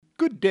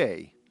Good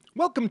day.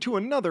 Welcome to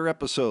another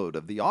episode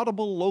of the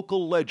Audible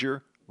Local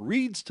Ledger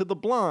Reads to the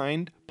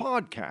Blind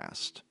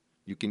podcast.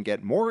 You can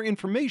get more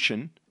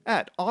information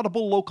at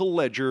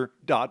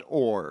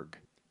audiblelocalledger.org.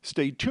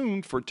 Stay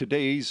tuned for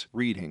today's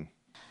reading.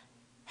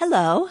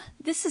 Hello,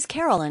 this is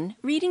Carolyn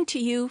reading to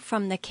you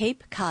from the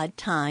Cape Cod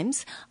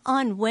Times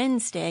on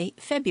Wednesday,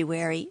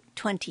 February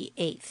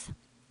 28th.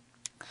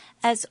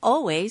 As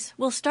always,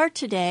 we'll start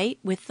today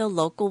with the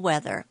local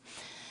weather.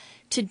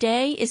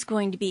 Today is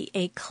going to be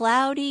a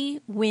cloudy,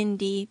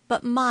 windy,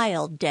 but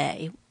mild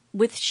day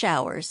with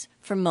showers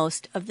for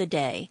most of the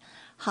day.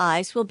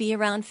 Highs will be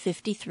around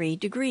 53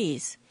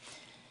 degrees.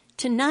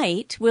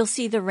 Tonight, we'll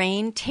see the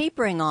rain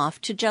tapering off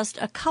to just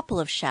a couple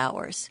of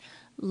showers.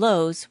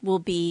 Lows will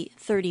be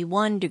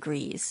 31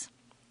 degrees.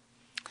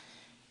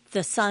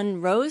 The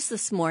sun rose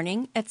this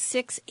morning at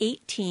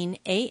 6:18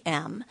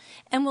 a.m.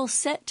 and will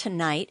set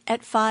tonight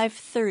at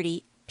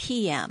 5:30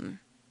 p.m.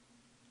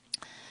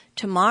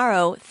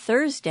 Tomorrow,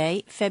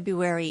 Thursday,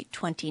 February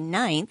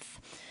 29th,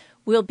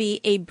 will be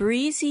a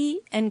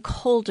breezy and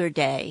colder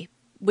day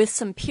with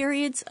some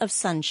periods of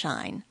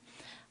sunshine.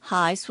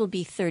 Highs will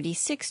be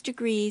 36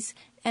 degrees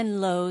and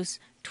lows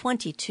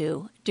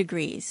 22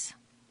 degrees.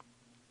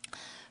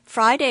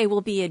 Friday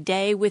will be a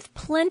day with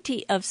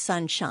plenty of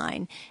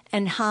sunshine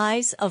and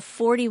highs of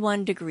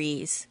 41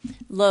 degrees.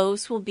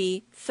 Lows will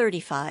be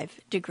 35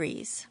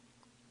 degrees.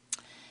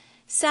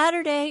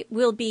 Saturday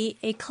will be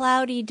a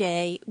cloudy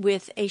day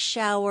with a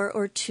shower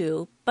or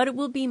two, but it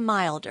will be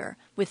milder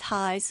with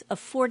highs of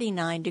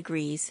 49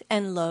 degrees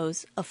and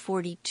lows of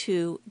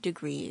 42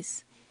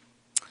 degrees.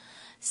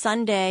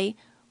 Sunday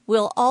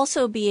will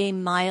also be a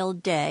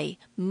mild day,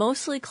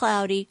 mostly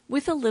cloudy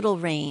with a little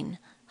rain.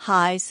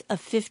 Highs of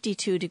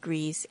 52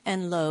 degrees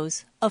and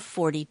lows of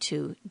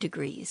 42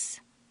 degrees.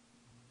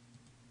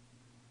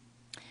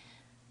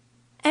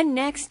 And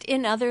next,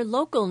 in other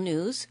local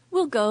news,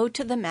 we'll go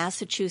to the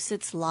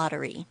Massachusetts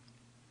Lottery.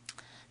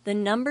 The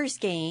numbers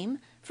game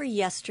for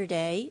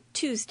yesterday,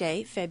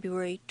 Tuesday,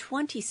 February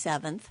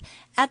 27th,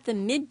 at the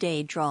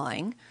midday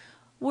drawing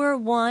were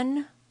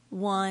 1,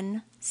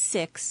 1,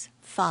 6,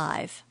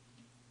 5.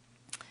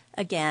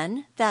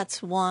 Again,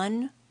 that's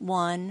 1,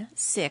 1,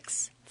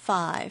 6,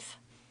 5.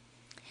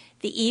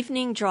 The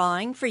evening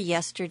drawing for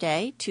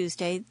yesterday,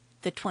 Tuesday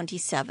the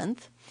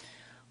 27th,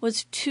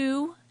 was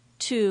 2,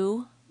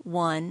 2,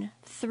 1,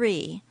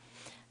 3.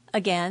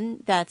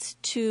 Again, that's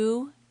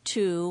 2,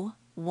 2,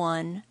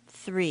 1,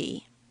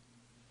 3.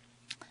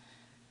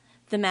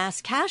 The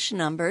mass cash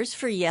numbers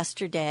for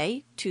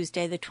yesterday,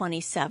 Tuesday the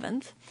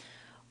 27th,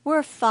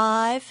 were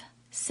 5,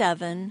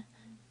 7,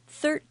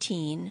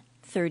 13,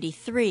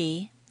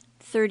 33,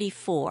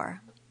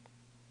 34.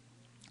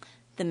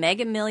 The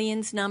Mega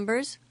Millions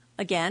numbers,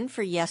 again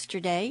for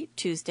yesterday,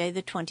 Tuesday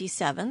the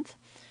 27th,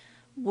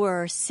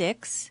 were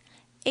 6,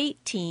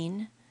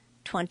 18,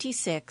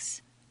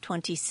 26,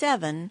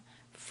 27,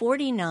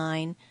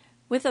 49,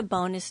 with a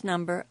bonus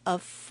number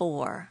of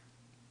 4.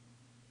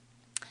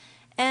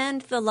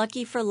 And the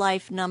Lucky for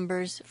Life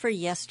numbers for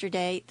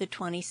yesterday, the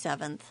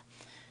 27th,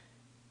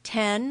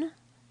 10,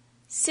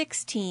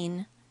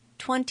 16,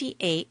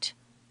 28,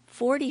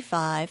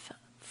 45,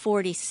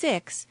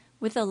 46,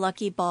 with a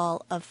lucky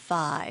ball of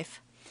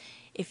 5.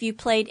 If you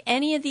played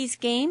any of these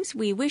games,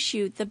 we wish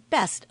you the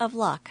best of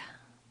luck.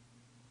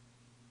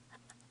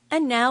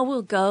 And now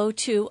we'll go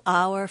to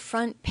our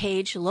front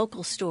page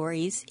local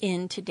stories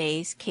in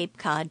today's Cape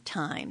Cod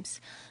Times.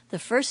 The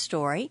first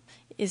story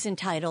is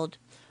entitled,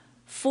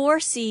 4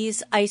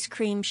 Seas Ice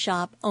Cream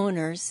Shop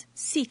Owners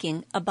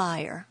Seeking a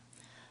Buyer.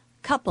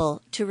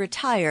 Couple to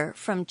Retire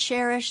from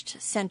Cherished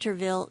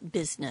Centerville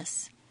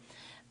Business.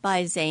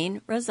 By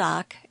Zain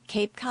Razak,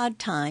 Cape Cod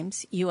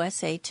Times,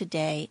 USA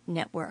Today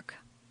Network.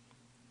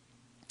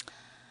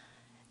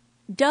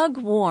 Doug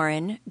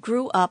Warren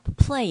grew up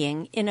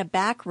playing in a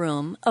back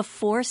room of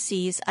 4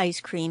 Seas Ice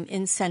Cream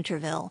in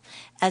Centerville,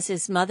 as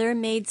his mother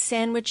made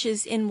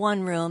sandwiches in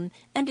one room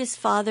and his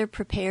father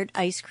prepared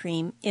ice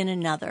cream in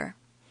another.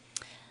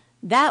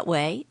 That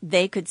way,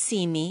 they could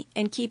see me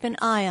and keep an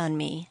eye on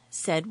me,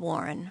 said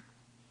Warren.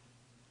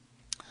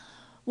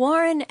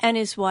 Warren and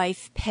his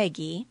wife,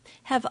 Peggy,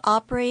 have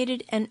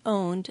operated and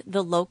owned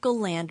the local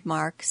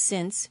landmark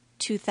since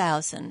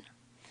 2000.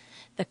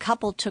 The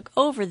couple took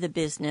over the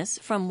business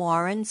from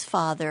Warren's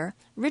father,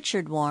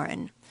 Richard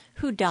Warren,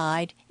 who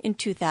died in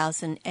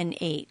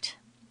 2008.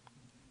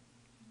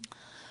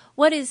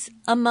 What is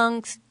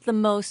amongst the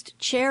most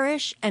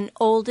cherished and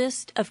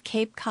oldest of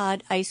Cape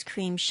Cod ice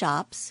cream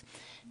shops,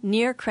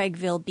 near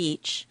Craigville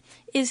Beach,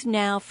 is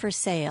now for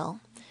sale,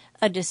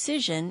 a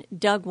decision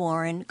Doug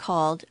Warren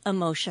called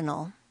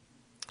emotional.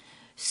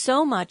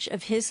 So much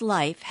of his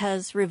life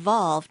has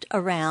revolved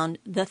around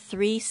the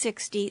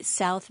 360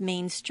 South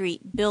Main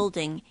Street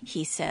building,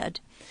 he said,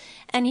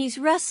 and he's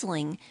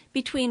wrestling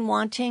between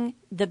wanting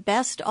the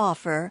best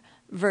offer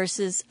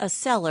versus a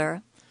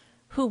seller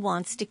who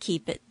wants to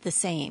keep it the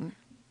same.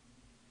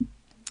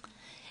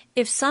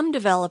 If some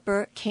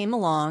developer came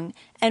along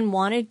and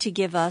wanted to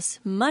give us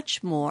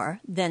much more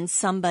than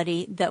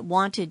somebody that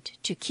wanted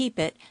to keep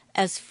it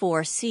as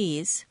 4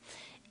 Cs,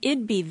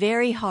 it'd be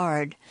very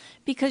hard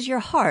because your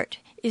heart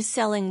is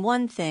selling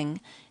one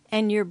thing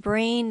and your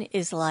brain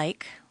is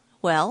like,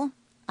 well,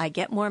 I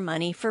get more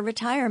money for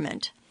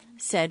retirement,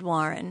 said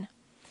Warren.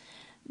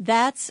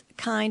 That's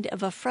kind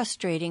of a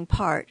frustrating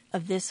part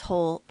of this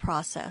whole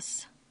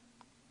process.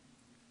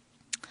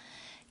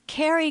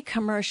 Cary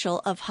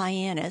Commercial of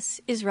Hyannis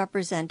is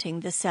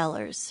representing the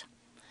sellers.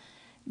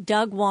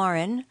 Doug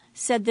Warren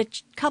said the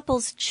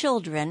couple's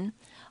children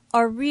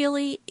are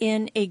really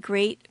in a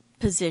great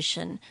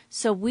position,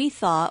 so we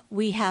thought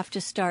we have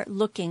to start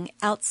looking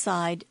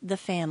outside the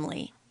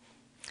family.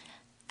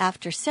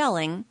 After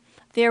selling,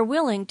 they're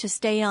willing to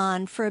stay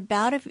on for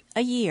about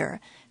a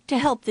year to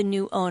help the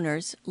new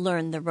owners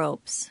learn the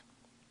ropes.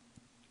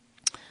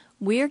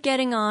 We're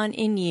getting on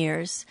in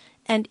years,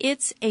 and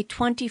it's a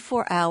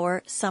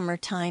 24-hour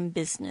summertime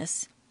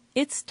business.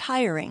 It's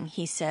tiring,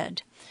 he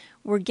said.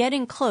 We're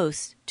getting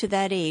close to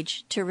that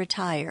age to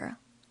retire.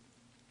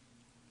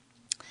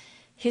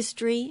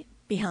 History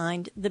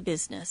behind the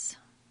business.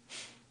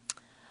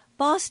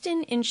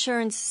 Boston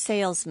insurance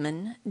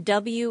salesman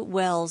W.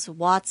 Wells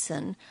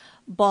Watson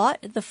bought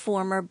the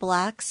former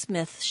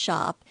blacksmith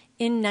shop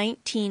in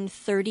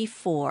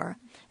 1934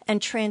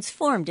 and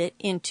transformed it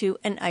into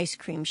an ice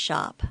cream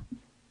shop.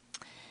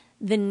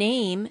 The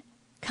name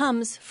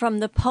comes from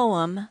the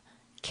poem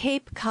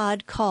Cape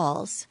Cod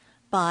Calls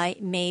by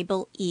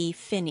Mabel E.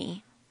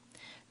 Finney.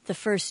 The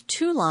first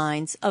 2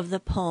 lines of the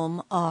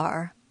poem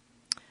are,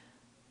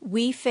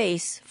 "We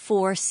face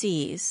 4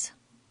 Cs.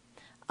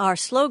 Our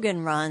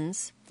slogan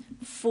runs,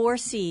 4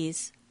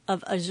 Cs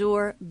of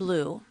azure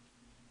blue."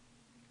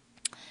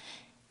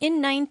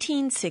 In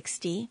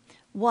 1960,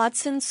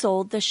 Watson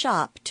sold the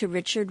shop to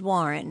Richard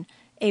Warren,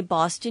 a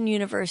Boston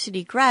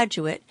University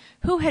graduate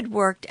who had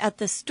worked at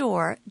the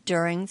store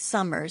during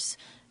summers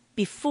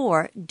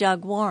before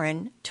Doug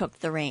Warren took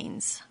the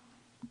reins.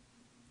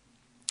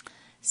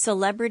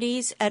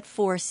 Celebrities at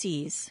 4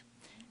 Cs: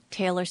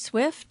 Taylor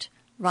Swift,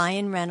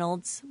 Ryan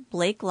Reynolds,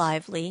 Blake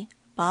Lively,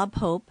 Bob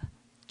Hope,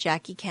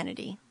 Jackie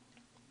Kennedy.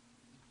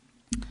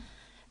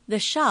 The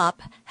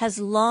shop has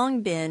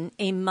long been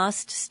a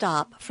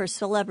must-stop for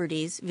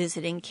celebrities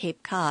visiting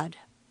Cape Cod.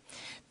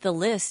 The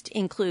list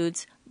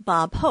includes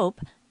Bob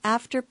Hope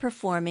after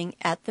performing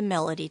at the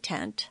Melody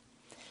Tent,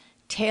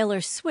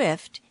 Taylor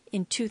Swift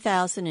in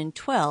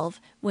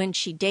 2012 when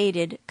she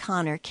dated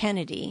Connor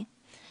Kennedy,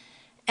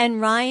 and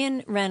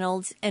Ryan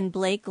Reynolds and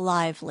Blake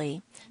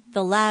Lively,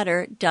 the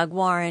latter Doug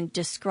Warren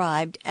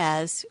described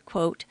as,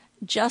 quote,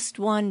 "just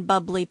one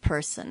bubbly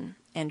person,"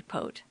 end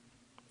quote.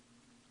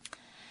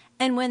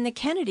 And when the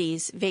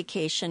Kennedys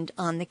vacationed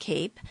on the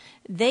Cape,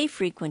 they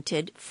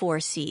frequented 4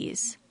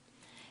 Cs.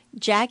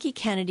 Jackie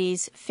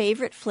Kennedy's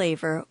favorite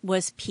flavor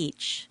was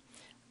peach,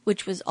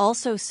 which was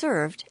also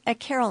served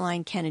at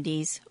Caroline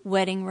Kennedy's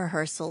wedding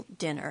rehearsal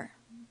dinner.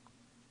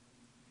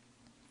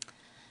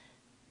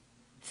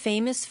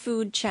 Famous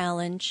food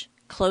challenge,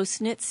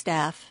 close-knit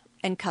staff,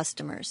 and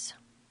customers.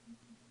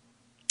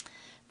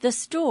 The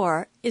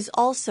store is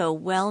also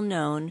well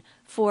known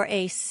for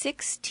a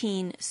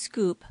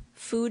 16-scoop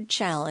food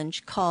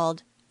challenge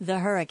called the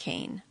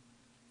Hurricane.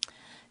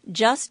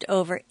 Just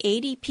over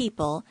 80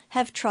 people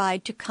have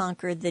tried to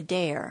conquer the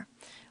dare,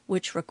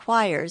 which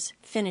requires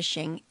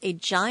finishing a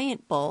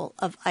giant bowl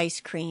of ice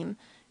cream,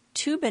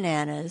 2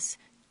 bananas,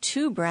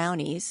 2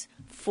 brownies,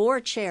 4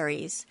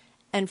 cherries,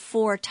 and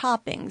 4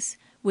 toppings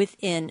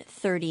within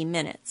 30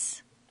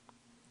 minutes.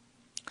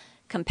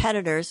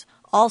 Competitors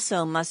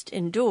also must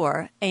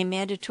endure a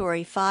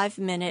mandatory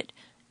 5-minute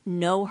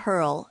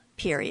no-hurl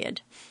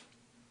period.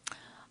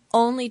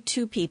 Only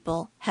 2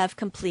 people have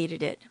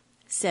completed it,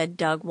 said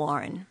Doug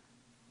Warren.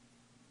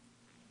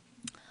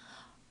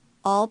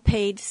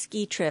 All-paid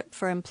ski trip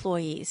for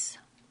employees.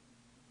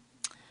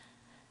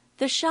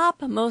 The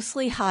shop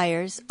mostly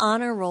hires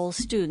honor roll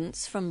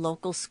students from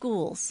local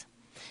schools.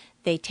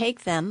 They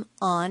take them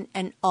on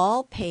an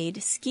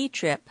all-paid ski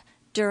trip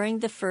during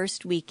the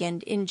first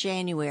weekend in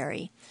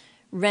January,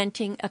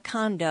 renting a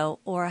condo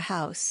or a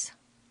house.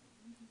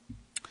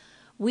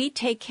 We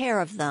take care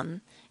of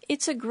them.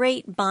 It's a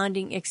great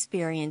bonding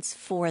experience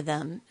for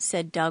them,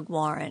 said Doug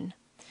Warren.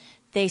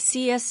 They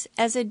see us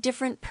as a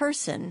different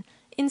person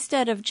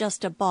instead of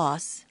just a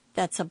boss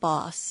that's a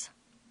boss.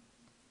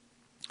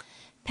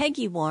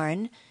 Peggy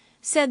Warren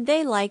said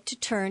they like to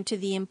turn to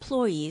the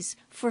employees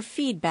for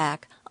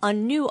feedback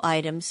on new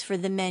items for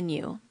the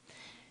menu,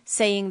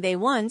 saying they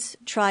once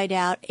tried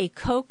out a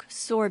Coke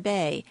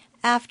sorbet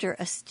after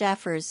a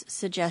staffer's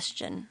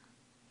suggestion.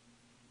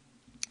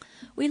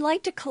 We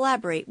like to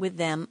collaborate with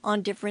them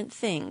on different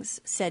things,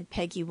 said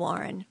Peggy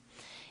Warren.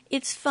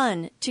 It's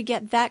fun to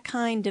get that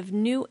kind of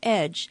new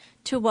edge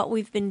to what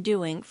we've been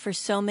doing for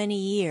so many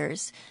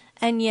years,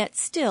 and yet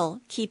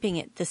still keeping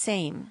it the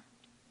same.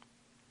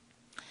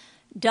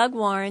 Doug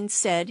Warren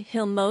said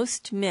he'll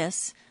most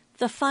miss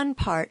the fun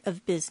part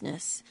of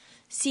business,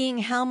 seeing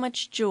how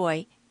much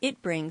joy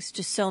it brings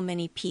to so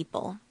many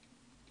people.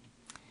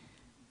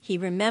 He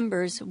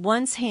remembers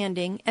once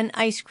handing an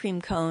ice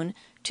cream cone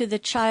to the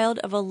child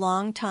of a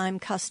longtime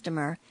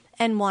customer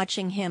and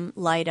watching him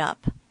light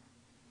up.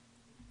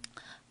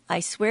 I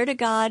swear to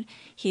God,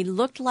 he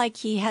looked like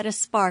he had a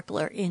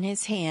sparkler in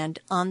his hand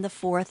on the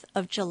 4th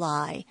of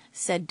July,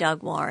 said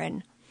Doug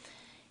Warren.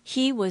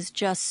 He was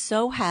just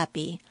so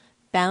happy,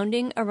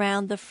 bounding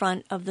around the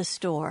front of the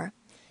store,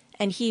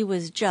 and he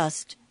was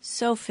just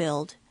so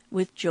filled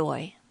with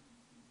joy.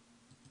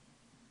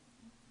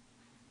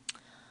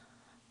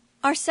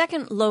 Our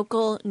second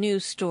local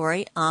news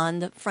story on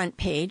the front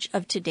page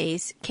of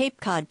today's Cape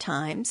Cod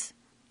Times: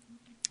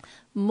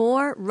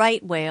 More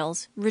right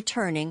whales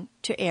returning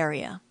to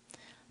area,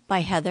 by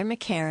Heather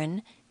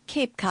McCarran,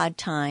 Cape Cod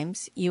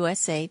Times,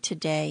 USA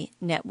Today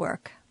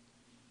Network.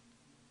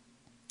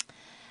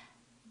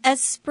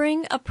 As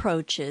spring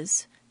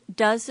approaches,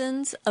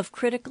 dozens of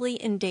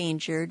critically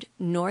endangered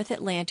North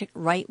Atlantic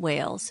right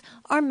whales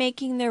are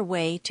making their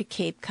way to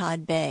Cape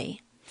Cod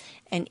Bay,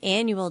 an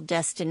annual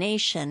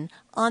destination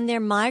on their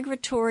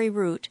migratory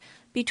route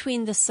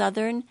between the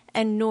southern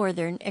and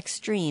northern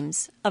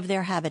extremes of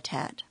their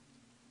habitat.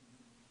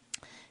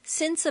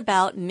 Since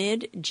about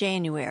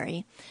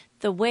mid-January,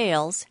 the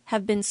whales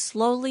have been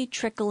slowly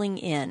trickling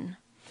in,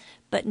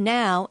 but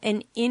now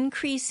an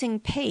increasing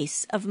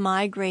pace of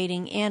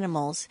migrating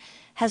animals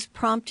has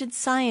prompted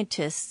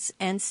scientists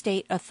and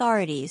state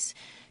authorities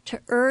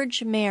to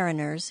urge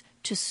mariners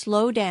to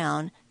slow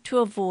down to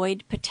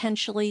avoid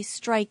potentially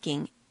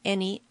striking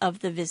any of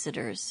the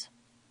visitors.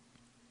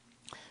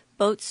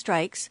 Boat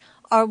strikes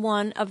are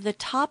one of the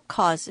top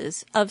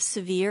causes of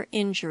severe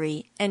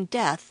injury and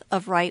death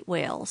of right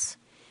whales,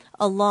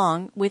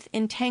 along with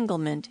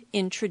entanglement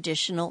in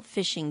traditional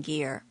fishing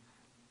gear.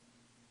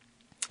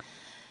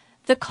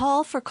 The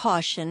call for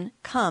caution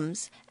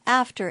comes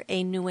after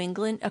a New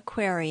England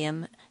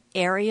Aquarium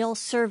aerial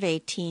survey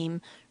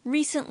team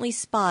recently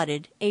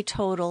spotted a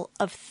total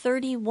of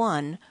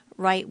 31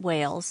 right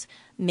whales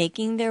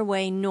making their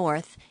way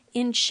north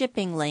in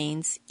shipping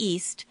lanes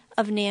east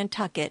of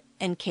Nantucket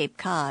and Cape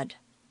Cod.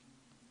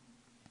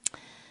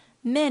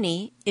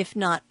 Many, if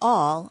not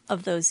all,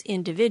 of those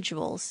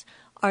individuals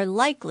are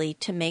likely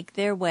to make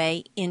their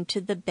way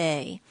into the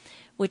bay,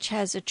 which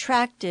has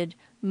attracted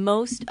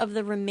most of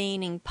the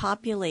remaining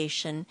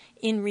population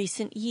in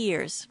recent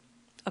years,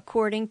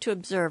 according to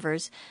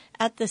observers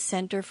at the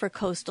Center for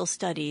Coastal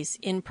Studies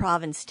in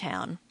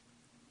Provincetown,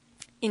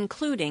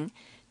 including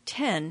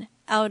 10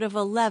 out of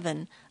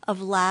 11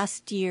 of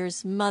last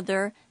year's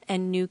mother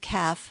and new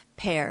calf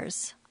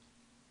pairs.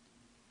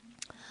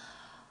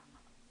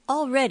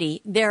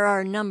 Already there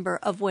are a number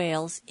of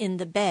whales in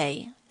the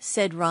bay,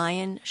 said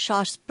Ryan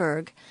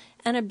Schosberg,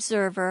 an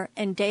observer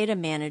and data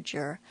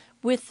manager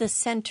with the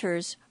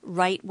center's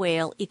right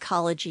whale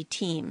ecology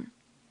team.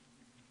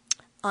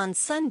 On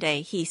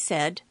Sunday, he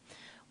said,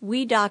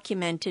 we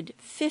documented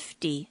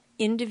 50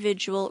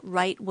 individual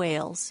right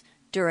whales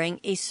during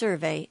a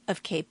survey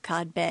of Cape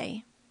Cod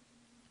Bay.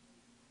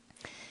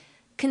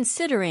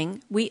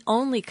 Considering we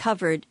only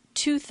covered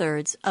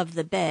 2/3 of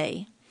the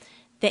bay,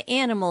 the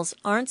animals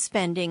aren't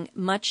spending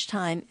much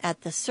time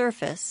at the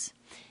surface,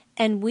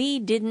 and we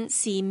didn't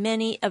see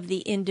many of the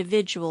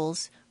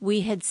individuals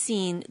we had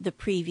seen the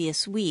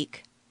previous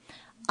week.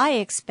 I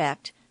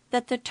expect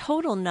that the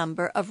total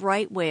number of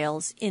right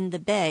whales in the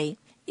bay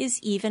is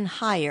even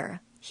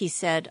higher, he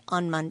said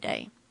on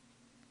Monday.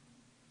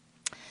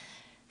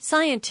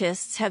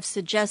 Scientists have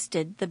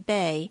suggested the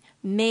bay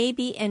may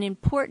be an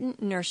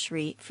important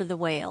nursery for the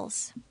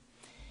whales.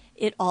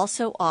 It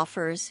also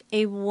offers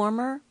a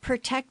warmer,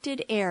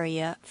 protected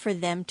area for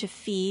them to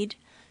feed,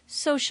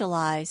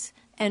 socialize,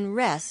 and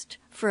rest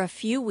for a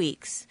few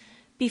weeks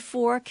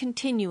before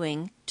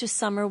continuing to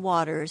summer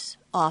waters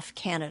off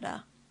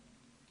Canada.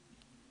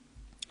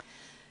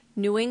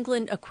 New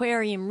England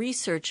Aquarium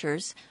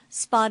researchers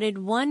spotted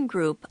one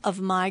group of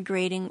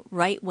migrating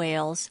right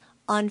whales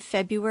on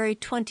February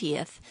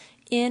 20th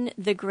in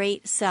the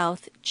Great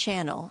South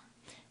Channel,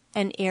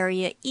 an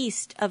area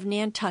east of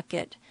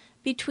Nantucket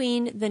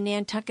between the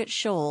Nantucket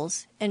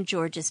Shoals and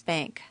Georges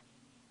Bank.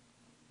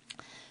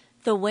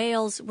 The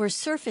whales were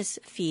surface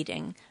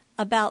feeding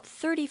about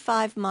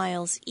 35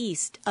 miles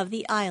east of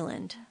the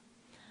island.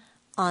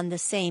 On the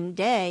same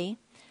day,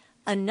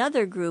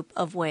 another group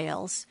of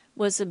whales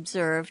was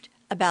observed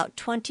about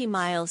 20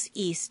 miles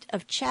east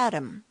of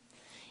Chatham,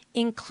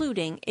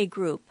 including a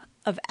group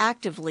of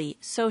actively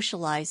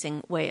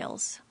socializing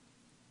whales.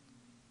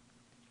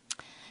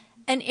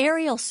 An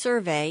aerial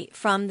survey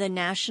from the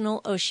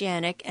National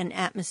Oceanic and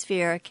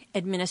Atmospheric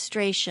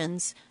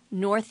Administration's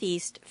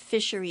Northeast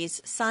Fisheries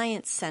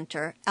Science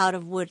Center out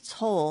of Woods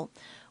Hole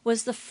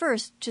was the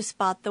first to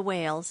spot the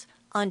whales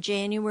on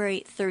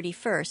January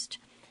 31st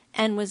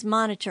and was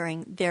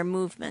monitoring their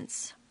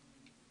movements.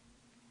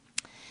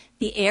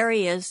 The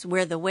areas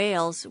where the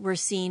whales were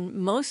seen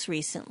most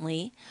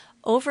recently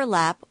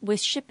overlap with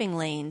shipping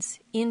lanes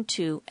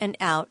into and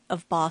out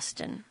of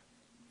Boston.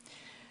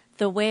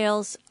 The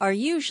whales are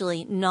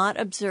usually not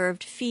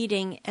observed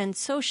feeding and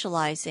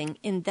socializing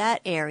in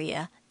that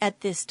area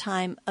at this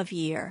time of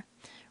year,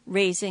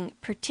 raising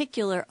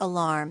particular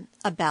alarm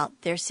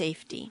about their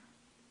safety.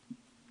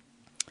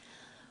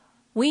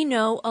 We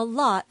know a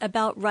lot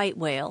about right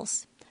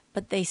whales,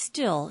 but they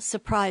still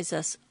surprise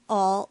us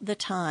all the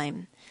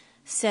time,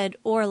 said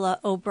Orla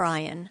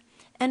O'Brien,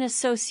 an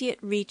associate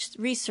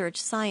research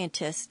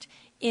scientist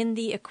in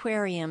the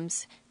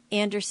aquarium's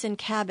Anderson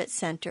Cabot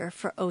Center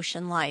for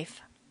Ocean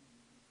Life.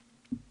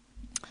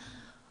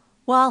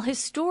 While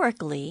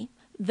historically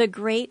the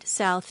Great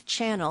South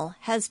Channel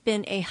has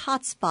been a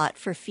hotspot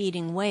for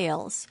feeding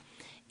whales,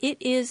 it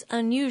is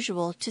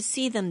unusual to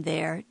see them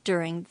there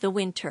during the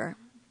winter.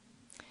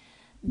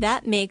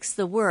 That makes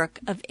the work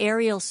of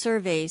aerial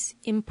surveys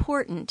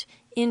important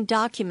in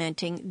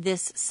documenting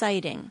this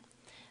sighting,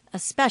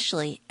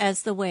 especially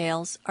as the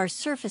whales are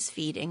surface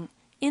feeding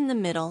in the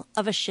middle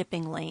of a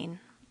shipping lane.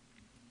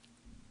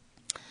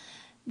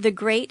 The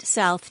Great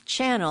South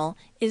Channel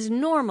is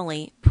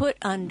normally put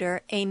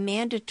under a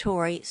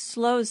mandatory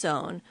slow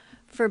zone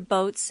for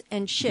boats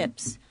and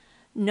ships,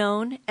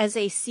 known as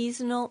a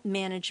seasonal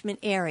management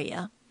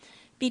area,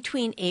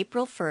 between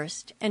April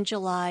 1st and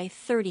July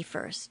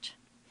 31st,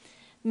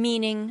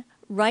 meaning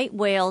right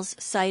whales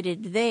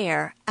sighted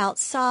there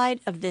outside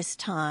of this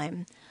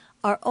time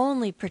are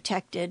only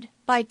protected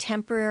by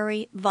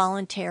temporary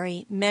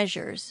voluntary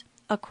measures,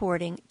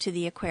 according to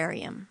the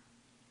aquarium.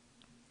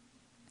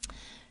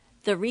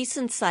 The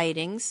recent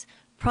sightings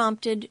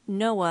prompted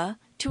NOAA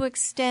to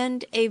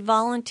extend a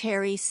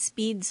voluntary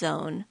speed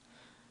zone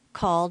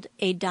called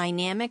a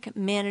dynamic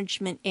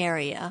management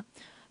area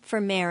for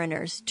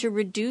mariners to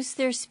reduce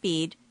their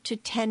speed to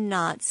 10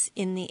 knots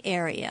in the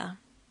area.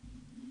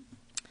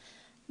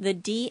 The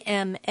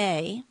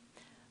DMA,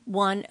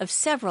 one of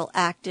several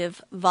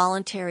active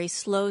voluntary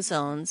slow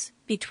zones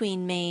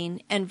between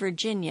Maine and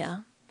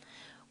Virginia,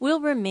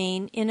 will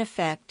remain in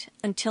effect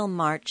until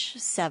March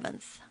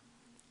 7th.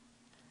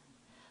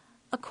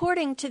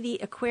 According to the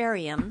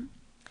aquarium,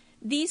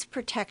 these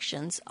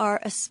protections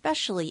are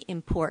especially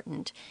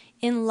important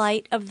in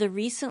light of the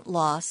recent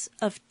loss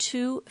of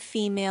 2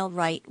 female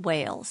right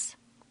whales.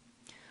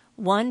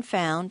 One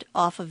found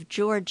off of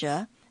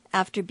Georgia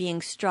after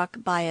being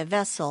struck by a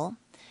vessel,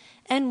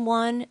 and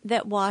one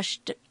that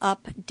washed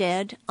up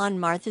dead on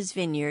Martha's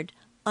Vineyard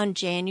on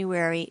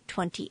January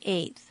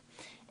 28th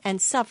and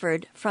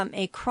suffered from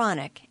a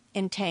chronic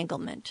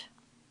entanglement.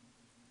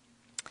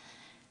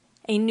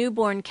 A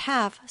newborn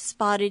calf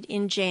spotted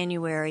in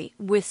January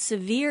with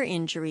severe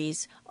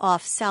injuries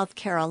off South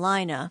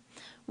Carolina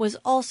was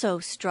also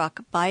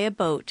struck by a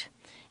boat,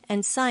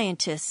 and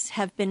scientists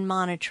have been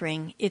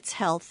monitoring its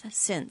health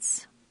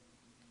since.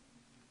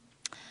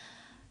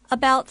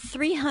 About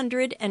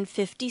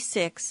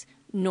 356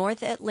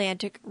 North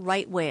Atlantic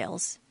right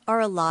whales are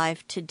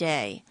alive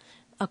today,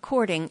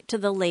 according to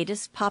the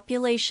latest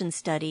population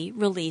study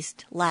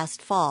released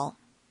last fall.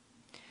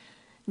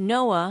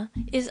 NOAA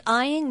is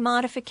eyeing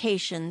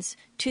modifications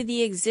to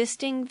the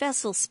existing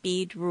vessel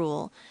speed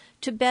rule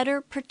to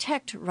better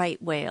protect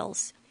right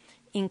whales,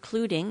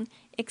 including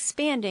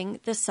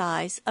expanding the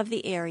size of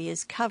the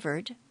areas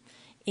covered,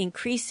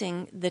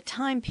 increasing the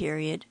time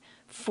period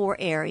for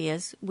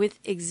areas with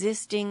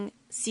existing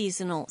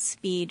seasonal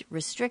speed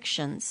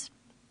restrictions,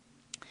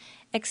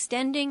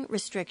 extending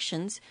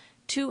restrictions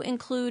to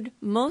include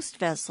most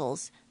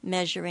vessels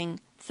measuring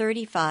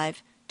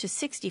 35 to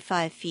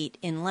 65 feet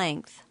in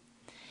length,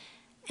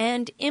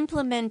 and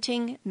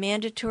implementing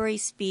mandatory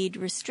speed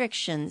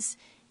restrictions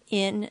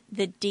in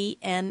the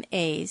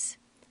DMAs,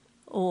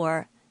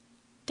 or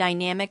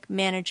dynamic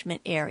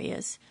management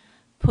areas,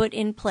 put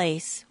in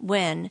place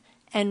when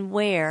and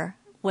where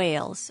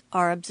whales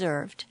are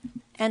observed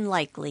and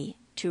likely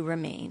to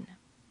remain.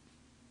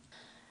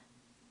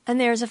 And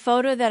there's a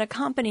photo that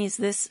accompanies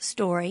this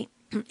story.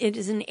 It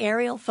is an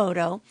aerial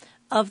photo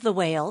of the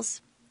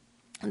whales.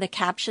 The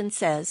caption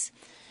says,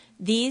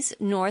 "These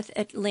North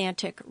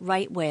Atlantic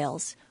right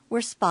whales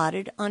were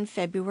spotted on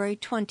February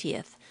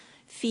 20th,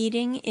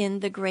 feeding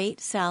in the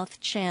Great South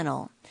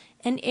Channel,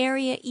 an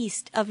area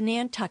east of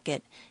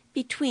Nantucket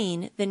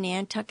between the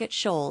Nantucket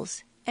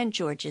Shoals and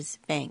Georges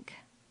Bank."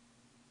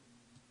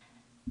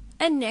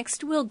 And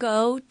next we'll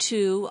go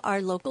to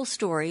our local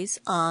stories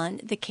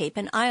on the Cape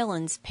and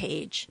Islands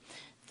page.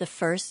 The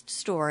first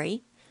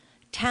story,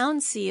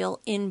 Town Seal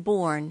in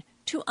Bourne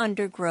to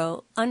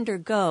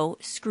undergo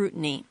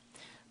scrutiny,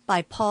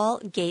 by Paul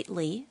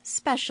Gately,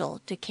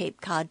 special to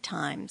Cape Cod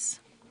Times.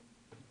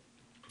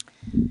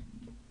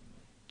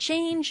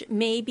 Change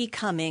may be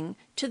coming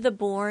to the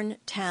Bourne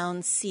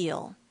Town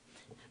Seal,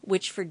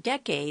 which for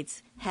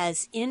decades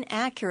has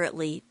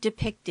inaccurately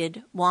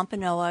depicted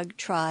Wampanoag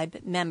tribe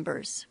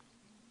members.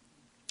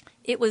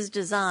 It was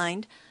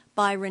designed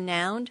by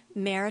renowned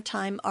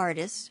maritime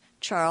artist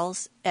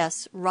Charles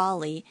S.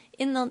 Raleigh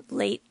in the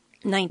late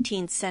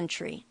 19th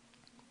century.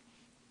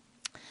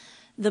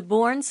 The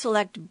Bourne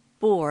Select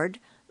Board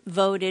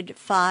voted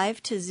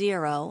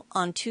 5-0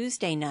 on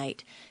Tuesday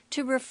night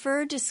to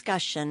refer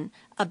discussion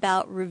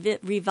about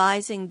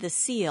revising the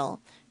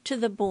seal to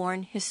the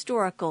Bourne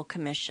Historical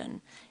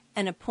Commission,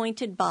 an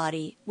appointed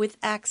body with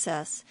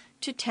access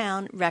to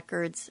town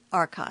records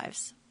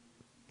archives.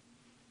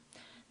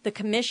 The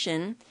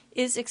Commission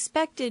is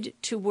expected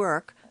to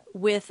work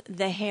with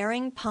the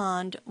Herring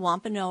Pond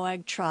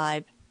Wampanoag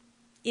tribe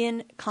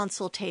in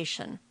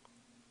consultation.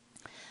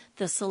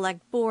 The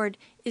Select Board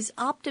is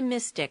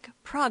optimistic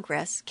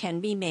progress can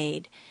be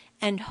made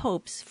and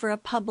hopes for a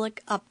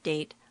public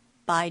update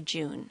by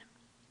June.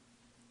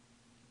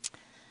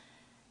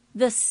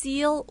 The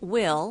seal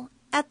will,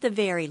 at the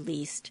very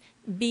least,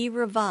 be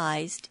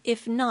revised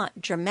if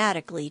not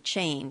dramatically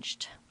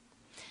changed.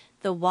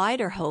 The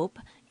wider hope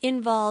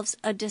involves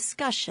a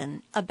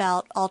discussion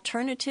about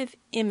alternative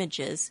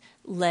images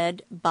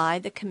led by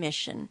the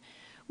Commission,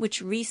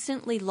 which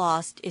recently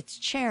lost its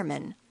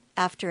chairman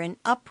after an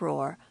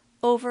uproar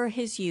over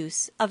his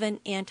use of an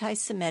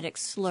anti-Semitic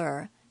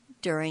slur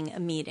during a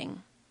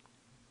meeting.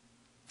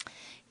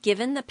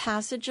 Given the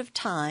passage of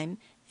time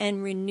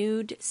and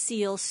renewed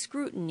seal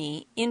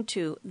scrutiny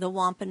into the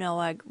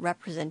Wampanoag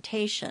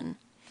representation,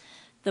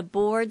 the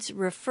board's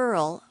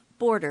referral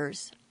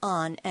borders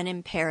on an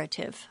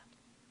imperative.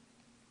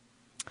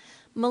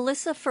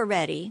 Melissa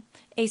Ferretti,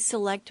 a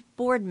Select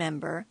Board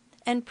member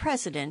and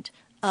president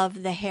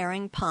of the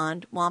Herring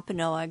Pond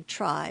Wampanoag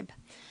tribe,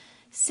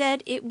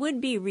 said it would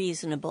be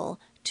reasonable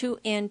to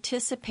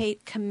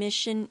anticipate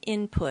Commission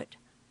input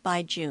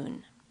by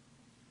June.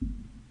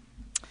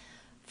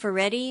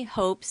 Ferretti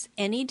hopes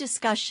any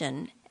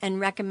discussion and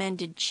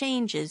recommended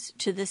changes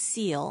to the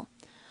seal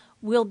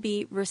will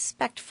be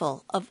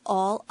respectful of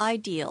all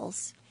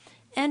ideals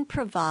and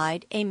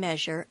provide a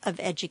measure of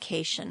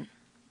education.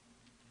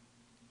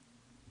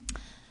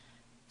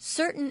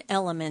 Certain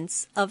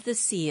elements of the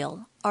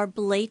seal are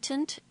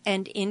blatant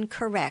and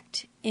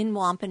incorrect in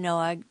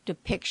Wampanoag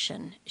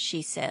depiction,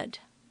 she said.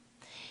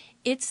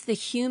 It's the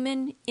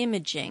human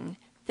imaging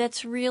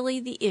that's really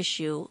the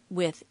issue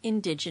with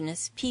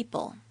Indigenous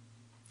people.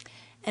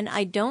 And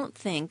I don't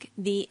think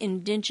the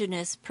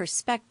Indigenous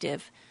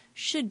perspective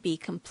should be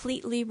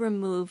completely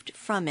removed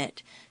from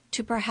it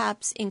to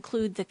perhaps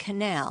include the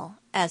canal,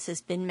 as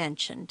has been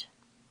mentioned.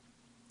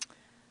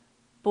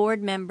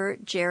 Board member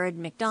Jared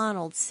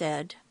McDonald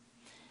said,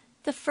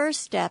 "The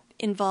first step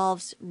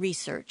involves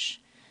research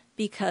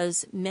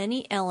because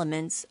many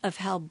elements of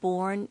how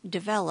Bourne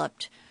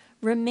developed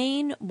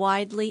remain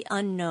widely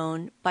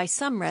unknown by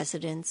some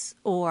residents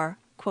or,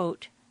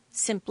 quote,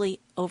 simply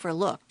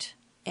overlooked,"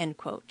 end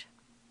quote.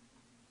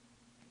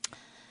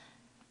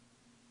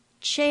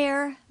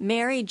 Chair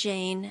Mary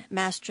Jane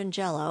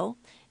Mastrangelo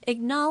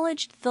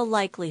acknowledged the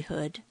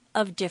likelihood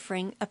of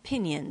differing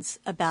opinions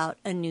about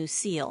a new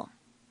seal.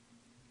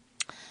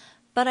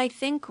 But I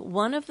think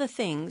one of the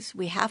things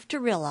we have to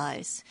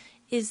realize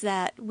is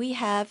that we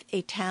have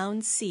a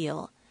town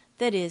seal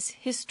that is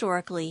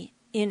historically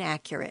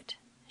inaccurate,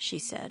 she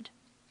said.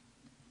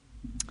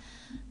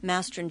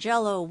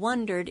 Mastrangelo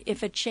wondered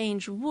if a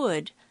change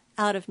would,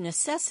 out of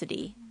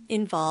necessity,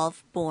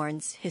 involve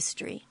Bourne's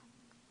history.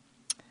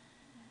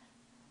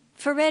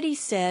 Ferretti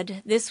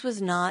said this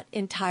was not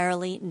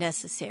entirely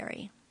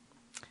necessary.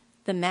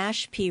 The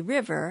Mashpee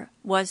River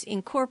was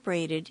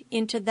incorporated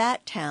into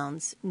that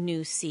town's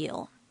new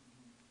seal.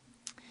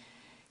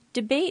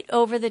 Debate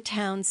over the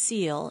town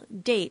seal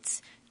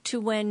dates to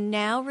when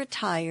now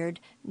retired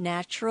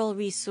Natural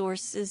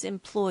Resources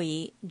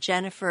employee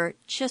Jennifer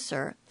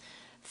Chisser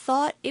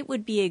thought it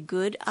would be a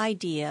good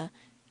idea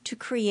to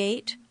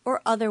create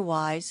or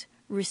otherwise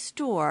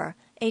restore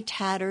a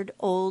tattered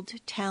old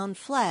town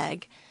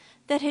flag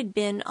that had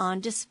been on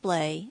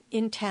display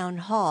in Town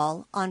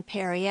Hall on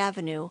Perry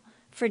Avenue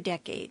for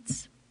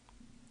decades.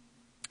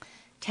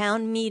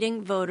 Town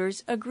meeting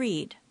voters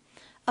agreed,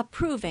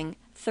 approving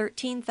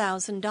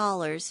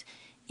 $13,000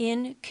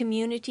 in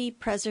Community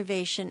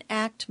Preservation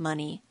Act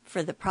money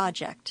for the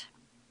project.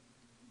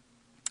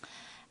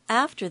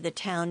 After the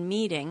town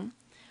meeting,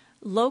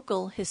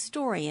 local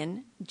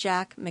historian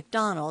Jack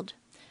McDonald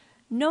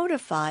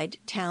notified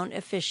town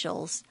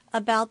officials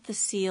about the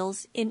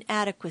seal's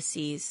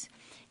inadequacies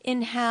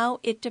in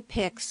how it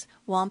depicts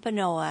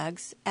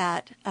Wampanoags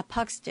at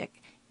Apuxtic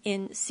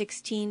in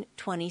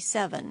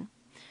 1627,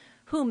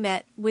 who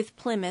met with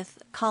Plymouth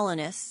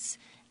colonists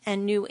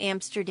and New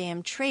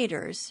Amsterdam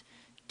traders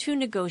to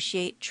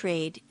negotiate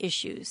trade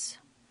issues.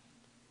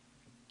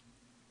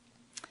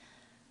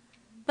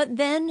 But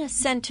then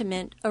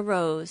sentiment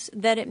arose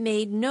that it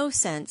made no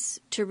sense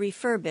to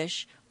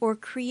refurbish or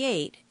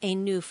create a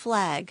new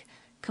flag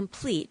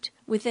complete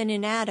with an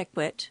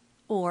inadequate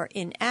or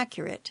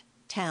inaccurate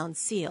town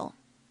seal.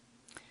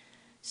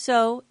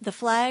 So the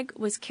flag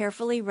was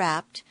carefully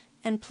wrapped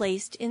and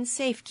placed in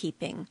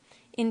safekeeping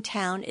in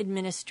Town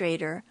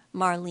Administrator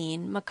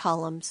Marlene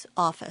McCollum's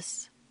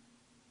office.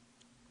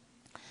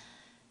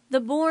 The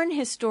Bourne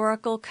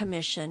Historical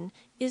Commission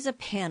is a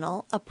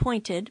panel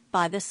appointed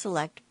by the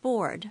Select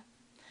Board.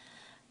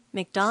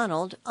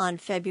 McDonald, on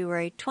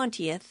February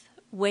 20th,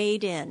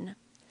 weighed in,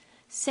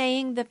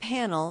 saying the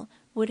panel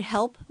would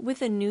help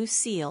with a new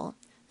seal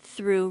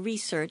through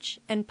research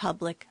and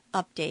public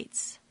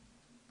updates.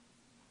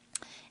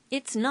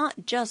 It's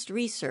not just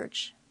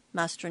research,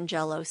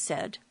 Mastrangelo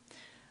said.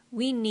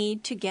 We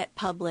need to get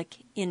public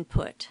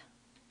input.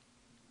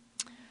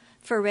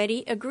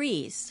 Ferretti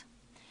agrees.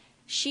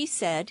 She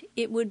said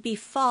it would be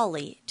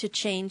folly to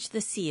change the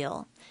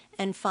seal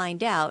and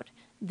find out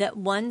that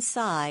one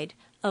side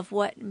of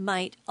what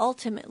might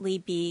ultimately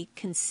be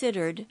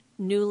considered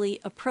newly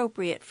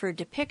appropriate for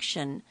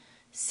depiction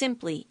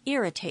simply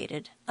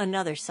irritated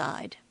another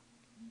side.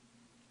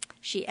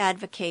 She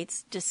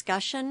advocates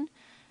discussion,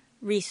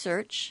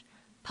 research,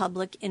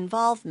 public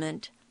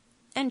involvement,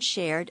 and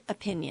shared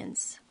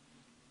opinions.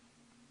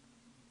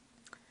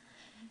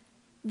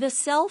 The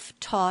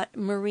self-taught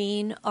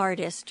marine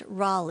artist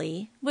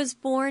Raleigh was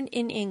born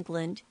in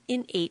England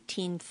in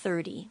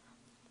 1830.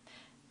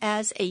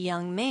 As a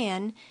young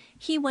man,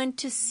 he went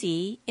to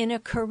sea in a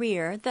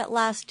career that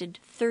lasted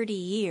 30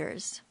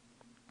 years.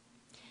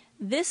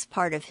 This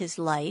part of his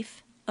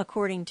life,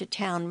 according to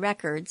town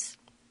records,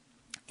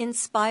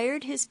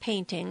 inspired his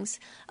paintings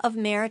of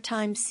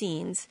maritime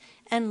scenes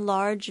and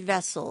large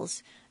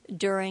vessels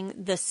during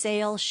the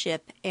sail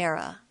ship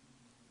era.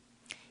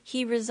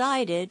 He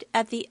resided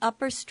at the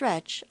upper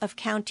stretch of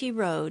County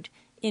Road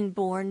in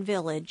Bourne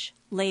Village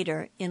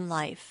later in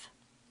life.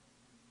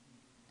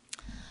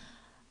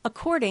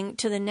 According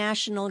to the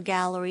National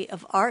Gallery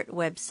of Art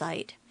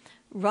website,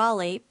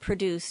 Raleigh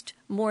produced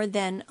more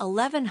than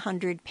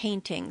 1,100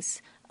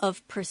 paintings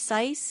of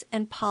precise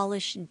and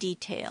polished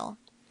detail.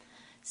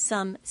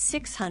 Some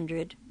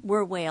 600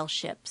 were whale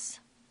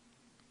ships.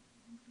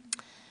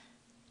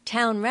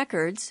 Town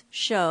records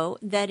show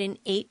that in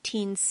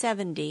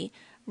 1870,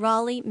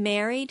 Raleigh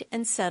married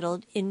and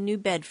settled in New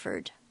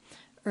Bedford,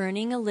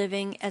 earning a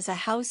living as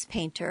a house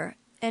painter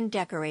and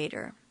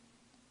decorator.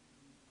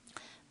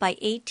 By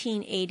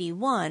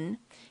 1881,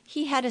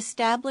 he had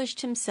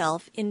established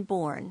himself in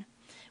Bourne,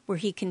 where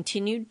he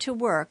continued to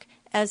work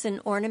as an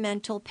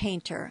ornamental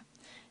painter,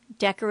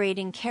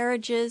 decorating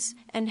carriages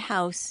and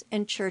house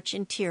and church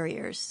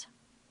interiors.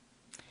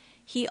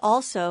 He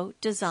also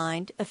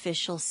designed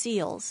official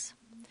seals,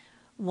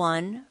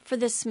 one for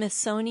the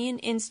Smithsonian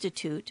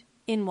Institute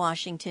in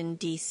Washington,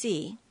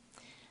 D.C.,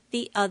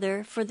 the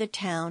other for the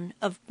town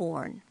of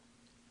Bourne.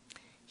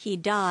 He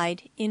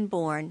died in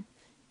Bourne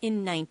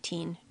in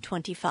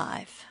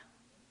 1925.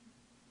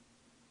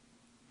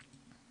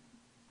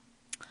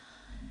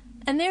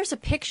 And there's a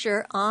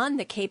picture on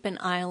the Cape and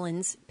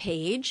Islands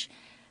page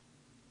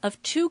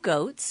of two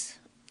goats,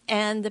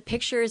 and the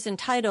picture is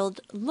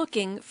entitled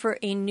 "Looking for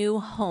a New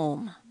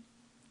Home."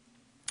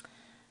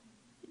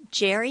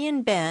 Jerry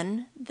and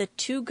Ben, the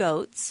two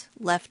goats,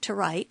 left to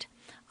right,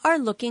 are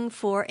looking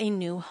for a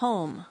new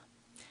home.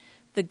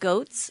 The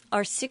goats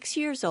are 6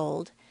 years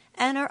old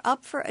and are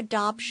up for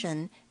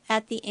adoption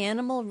at the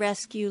Animal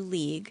Rescue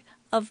League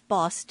of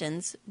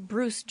Boston's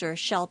Brewster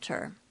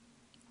Shelter.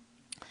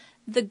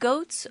 The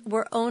goats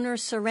were owner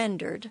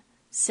surrendered,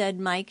 said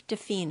Mike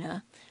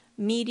DeFina,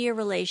 Media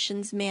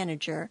Relations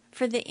Manager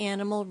for the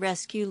Animal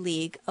Rescue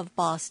League of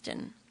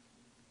Boston.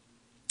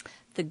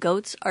 The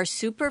goats are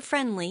super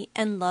friendly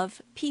and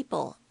love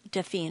people,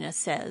 DeFina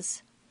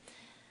says.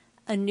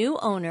 A new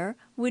owner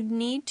would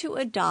need to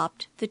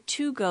adopt the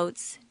two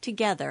goats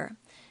together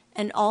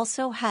and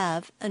also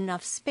have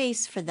enough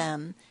space for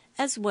them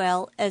as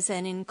well as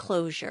an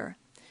enclosure,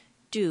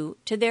 due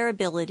to their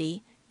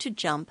ability to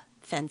jump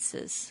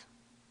fences.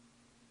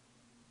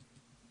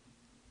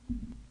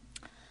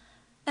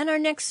 And our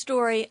next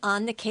story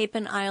on the Cape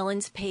and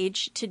Islands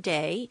page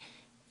today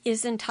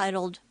is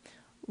entitled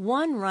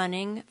 "One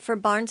Running for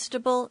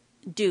Barnstable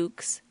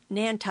Duke's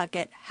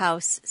Nantucket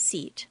House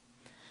Seat"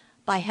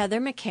 by Heather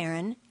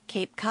McCarran,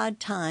 Cape Cod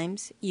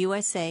Times,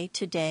 USA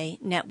Today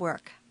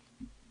Network.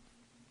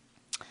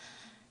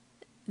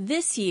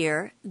 This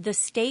year, the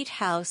State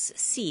House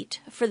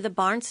seat for the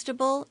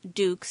Barnstable,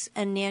 Dukes,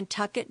 and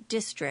Nantucket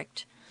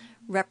District,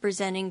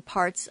 representing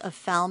parts of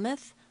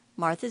Falmouth,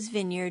 Martha's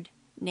Vineyard,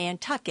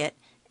 Nantucket,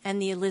 and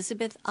the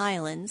Elizabeth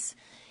Islands,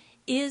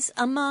 is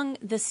among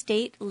the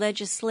state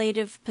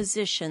legislative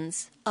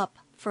positions up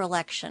for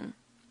election.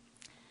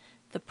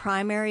 The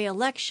primary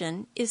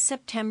election is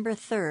September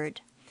 3rd,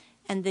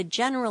 and the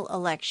general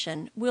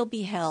election will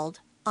be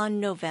held on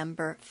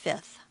November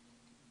 5th.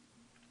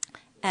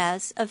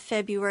 As of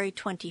February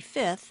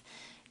 25th,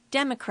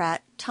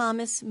 Democrat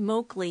Thomas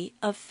Moakley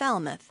of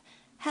Falmouth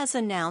has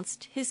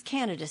announced his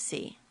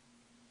candidacy.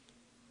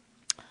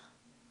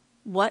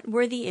 What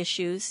were the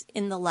issues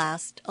in the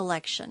last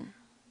election?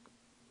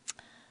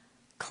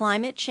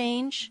 Climate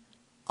change,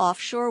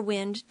 offshore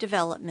wind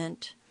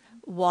development,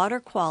 water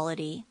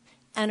quality,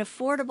 and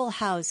affordable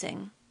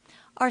housing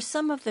are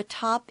some of the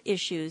top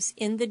issues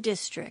in the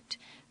district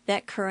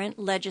that current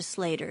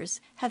legislators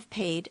have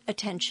paid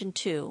attention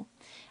to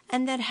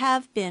and that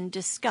have been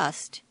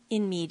discussed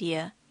in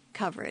media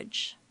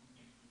coverage.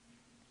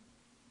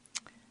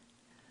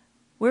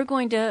 We're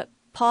going to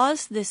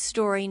pause this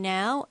story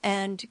now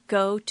and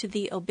go to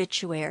the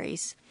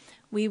obituaries.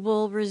 We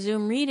will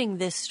resume reading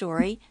this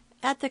story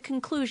at the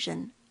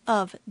conclusion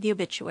of the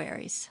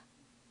obituaries.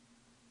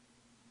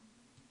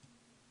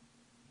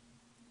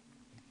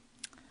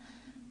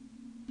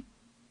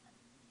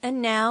 And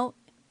now,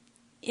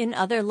 in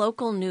other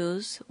local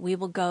news, we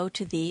will go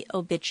to the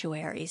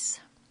obituaries.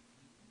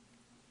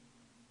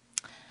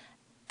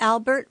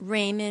 Albert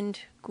Raymond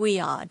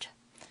Guiod.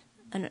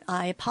 And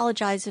I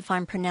apologize if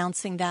I'm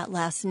pronouncing that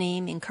last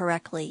name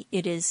incorrectly.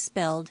 It is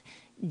spelled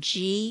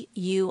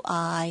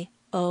Guiod.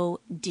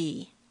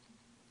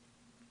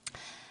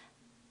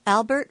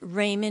 Albert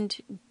Raymond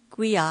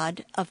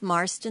Guiod of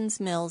Marston's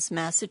Mills,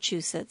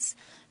 Massachusetts,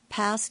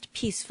 passed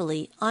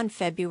peacefully on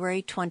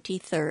February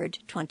 23,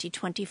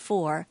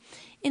 2024,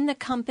 in the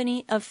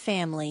company of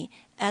family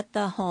at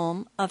the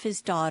home of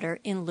his daughter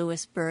in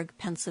Lewisburg,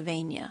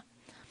 Pennsylvania.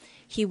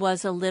 He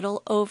was a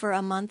little over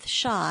a month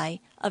shy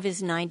of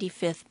his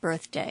 95th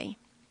birthday.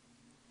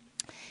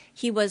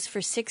 He was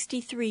for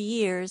 63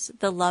 years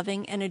the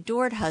loving and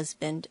adored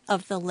husband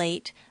of the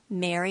late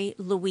Mary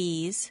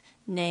Louise,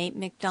 née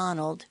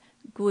MacDonald,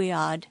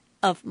 Guiod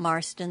of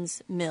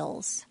Marston's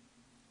Mills.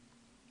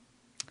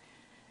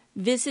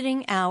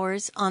 Visiting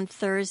hours on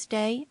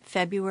Thursday,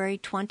 February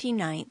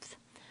 29th,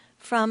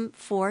 from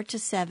 4 to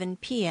 7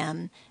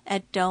 p.m.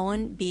 at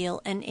Doan,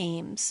 Beale &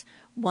 Ames,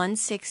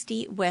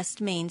 160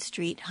 West Main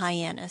Street,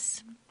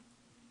 Hyannis.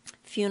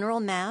 Funeral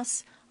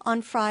Mass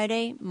on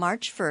Friday,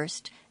 March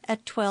 1st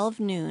at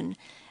 12 noon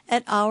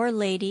at Our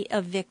Lady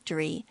of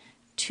Victory,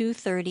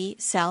 230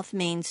 South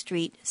Main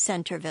Street,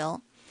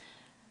 Centerville,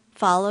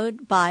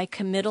 followed by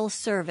committal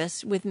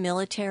service with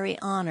military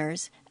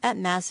honors at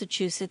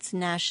Massachusetts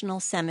National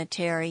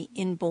Cemetery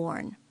in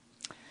Bourne.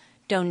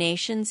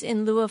 Donations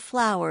in lieu of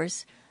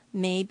flowers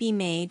may be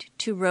made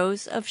to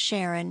Rose of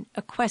Sharon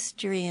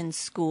Equestrian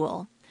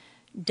School,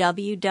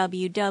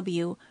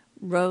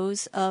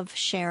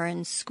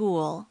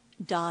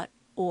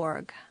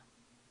 www.roseofsharonschool.org.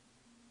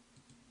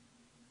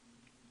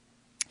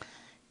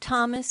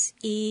 Thomas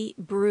E.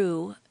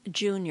 Brew,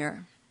 Jr.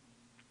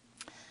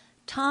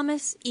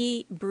 Thomas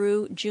E.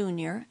 Brew,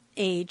 Jr.,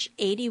 age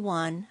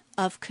 81,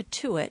 of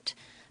Cotuit,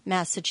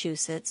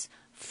 Massachusetts,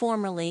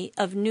 formerly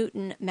of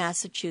Newton,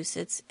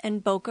 Massachusetts,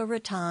 and Boca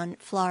Raton,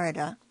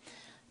 Florida,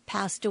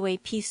 passed away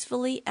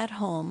peacefully at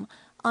home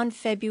on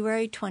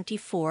February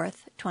 24,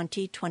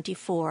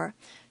 2024,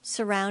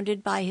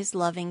 surrounded by his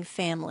loving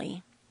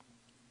family.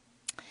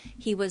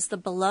 He was the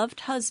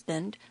beloved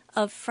husband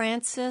of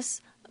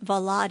Frances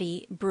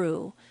Valadi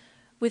Brew,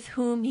 with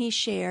whom he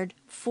shared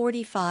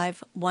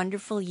 45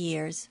 wonderful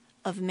years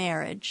of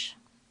marriage.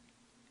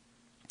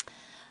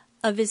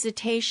 A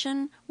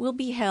visitation will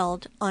be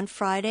held on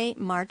Friday,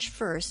 March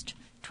 1st,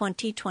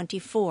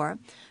 2024,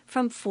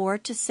 from 4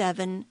 to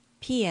 7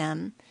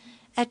 p.m.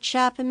 at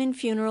Chapman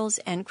Funerals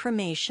and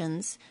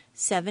Cremations,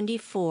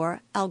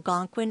 74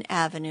 Algonquin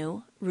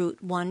Avenue,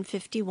 Route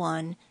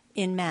 151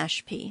 in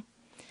Mashpee.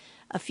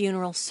 A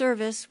funeral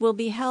service will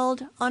be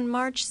held on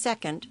March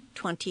 2nd,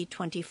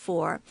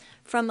 2024,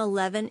 from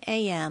 11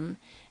 a.m.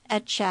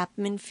 at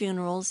Chapman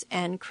Funerals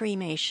and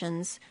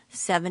Cremations,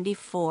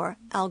 74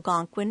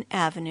 Algonquin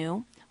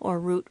Avenue, or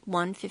Route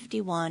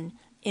 151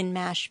 in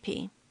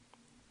Mashpee.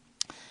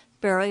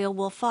 Burial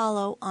will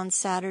follow on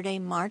Saturday,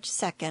 March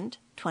 2nd,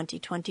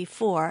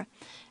 2024,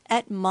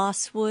 at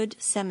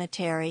Mosswood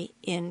Cemetery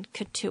in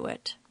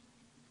Cotuit.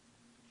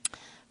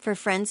 For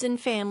friends and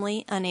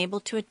family unable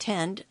to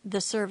attend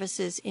the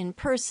services in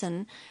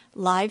person,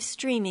 live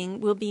streaming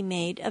will be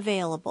made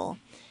available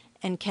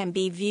and can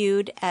be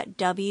viewed at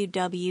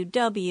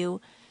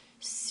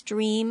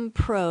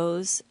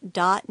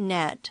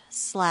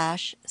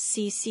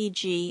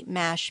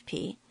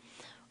www.streampros.net/ccgmashpee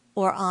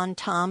or on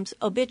Tom's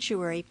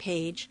obituary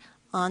page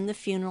on the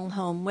funeral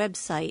home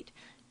website,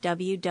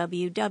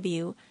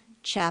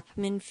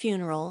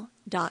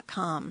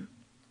 www.chapmanfuneral.com.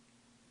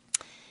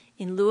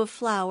 In lieu of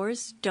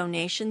flowers,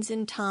 donations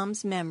in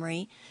Tom's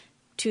memory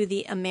to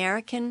the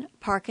American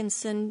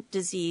Parkinson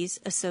Disease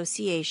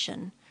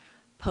Association,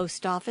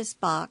 Post Office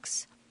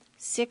Box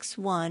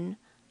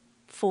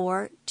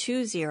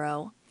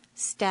 61420,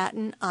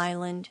 Staten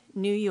Island,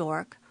 New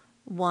York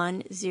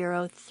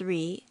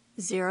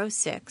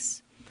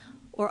 10306,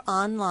 or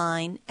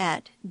online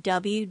at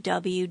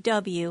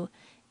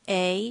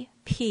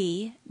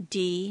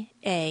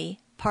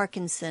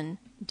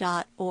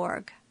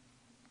www.apdaparkinson.org.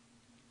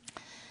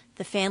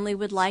 The family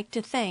would like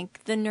to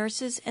thank the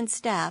nurses and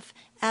staff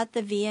at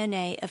the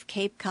VNA of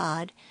Cape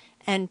Cod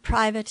and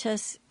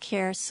Privatus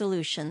Care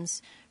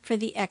Solutions for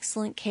the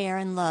excellent care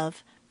and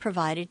love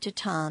provided to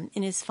Tom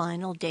in his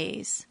final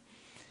days.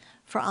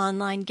 For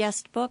online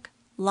guest book,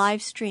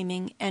 live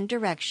streaming, and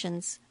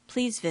directions,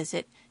 please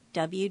visit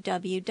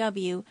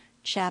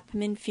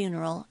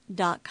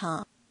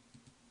www.chapmanfuneral.com.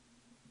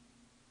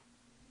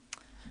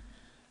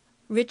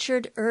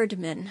 Richard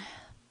Erdman.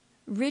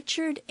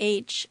 Richard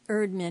H.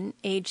 Erdman,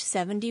 age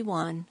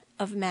 71,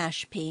 of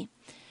Mashpee,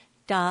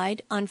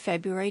 died on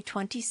February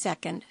 22,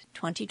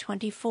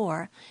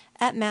 2024,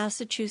 at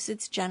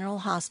Massachusetts General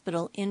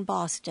Hospital in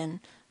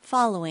Boston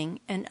following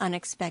an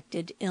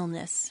unexpected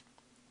illness.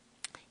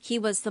 He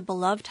was the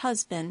beloved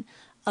husband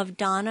of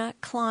Donna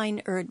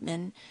Klein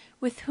Erdman,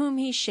 with whom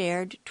he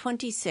shared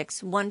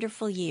 26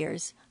 wonderful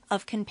years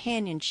of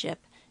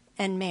companionship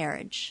and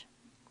marriage.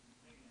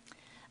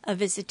 A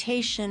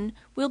visitation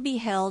will be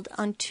held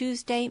on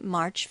Tuesday,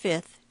 March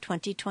 5th,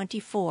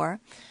 2024,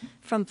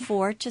 from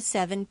 4 to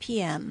 7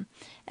 p.m.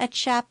 at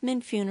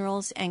Chapman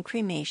Funerals and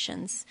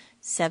Cremations,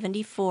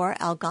 74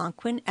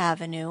 Algonquin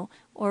Avenue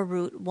or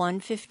Route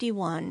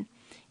 151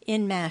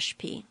 in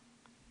Mashpee.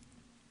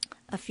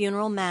 A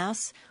funeral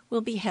mass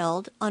will be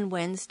held on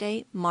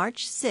Wednesday,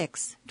 March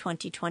 6,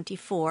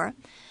 2024,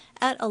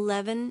 at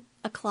 11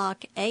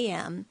 o'clock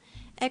a.m.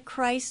 at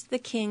Christ the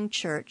King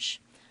Church,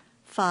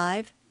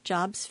 5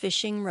 Jobs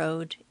Fishing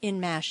Road in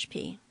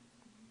Mashpee.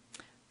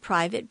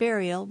 Private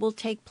burial will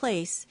take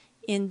place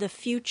in the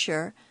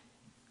future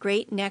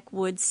Great Neck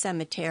Woods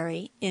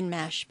Cemetery in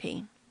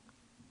Mashpee.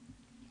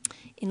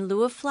 In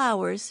lieu of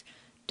flowers,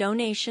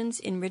 donations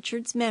in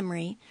Richard's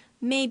memory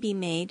may be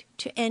made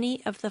to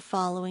any of the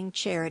following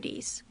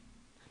charities: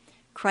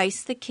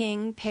 Christ the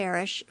King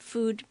Parish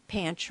Food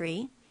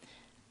Pantry,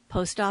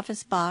 Post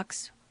Office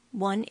Box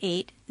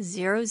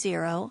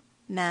 1800,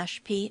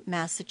 Mashpee,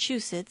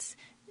 Massachusetts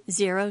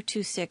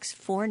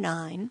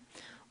 02649,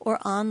 or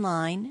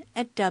online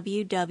at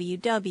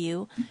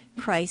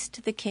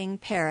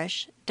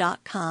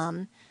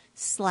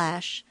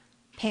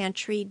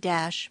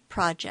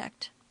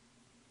www.christthekingparish.com/pantry-project.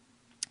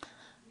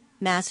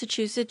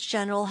 Massachusetts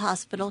General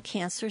Hospital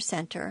Cancer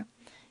Center,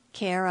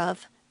 care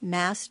of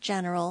Mass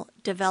General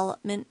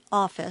Development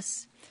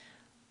Office,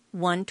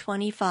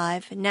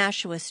 125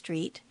 Nashua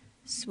Street,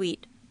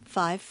 Suite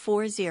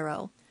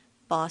 540,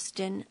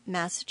 Boston,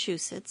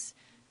 Massachusetts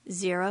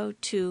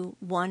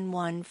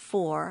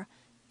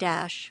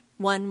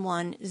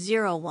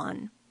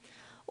 02114-1101,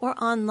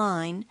 or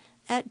online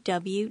at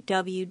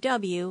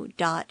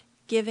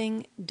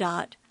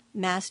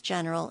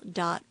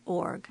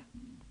www.giving.massgeneral.org.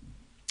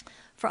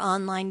 For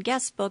online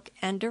guestbook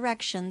and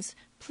directions,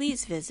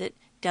 please visit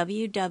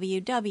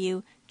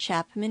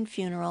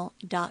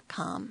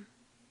www.chapmanfuneral.com.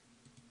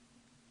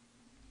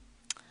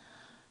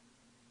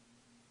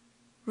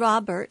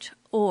 Robert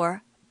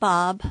or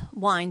Bob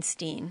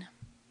Weinstein.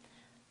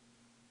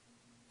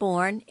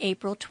 Born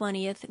April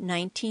 20th,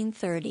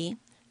 1930,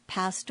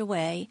 passed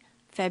away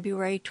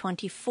February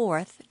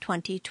 24th,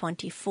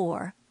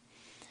 2024.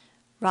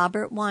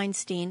 Robert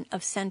Weinstein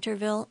of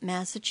Centerville,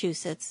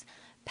 Massachusetts,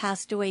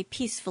 passed away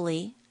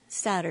peacefully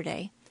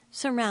Saturday,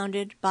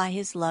 surrounded by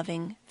his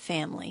loving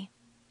family.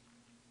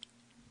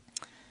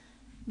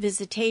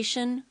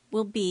 Visitation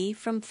will be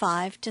from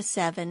 5 to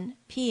 7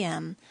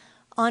 p.m.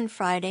 on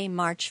Friday,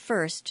 March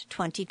 1st,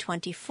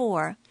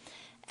 2024,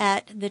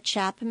 at the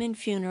Chapman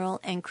Funeral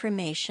and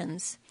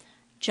Cremations,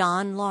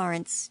 John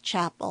Lawrence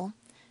Chapel,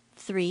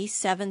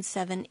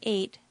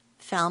 3778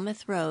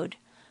 Falmouth Road,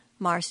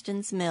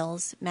 Marston's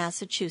Mills,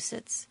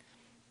 Massachusetts.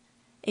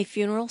 A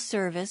funeral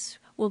service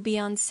will be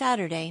on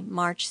Saturday,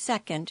 March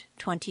 2nd,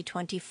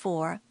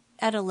 2024,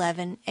 at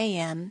 11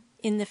 a.m.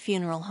 in the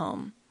funeral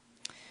home.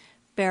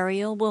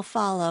 Burial will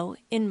follow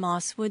in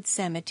Mosswood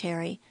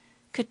Cemetery,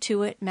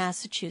 Cotuit,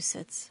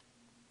 Massachusetts.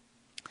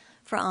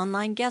 For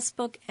online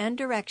guestbook and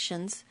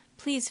directions,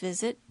 please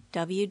visit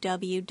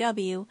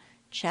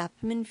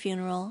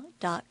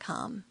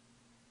www.chapmanfuneral.com.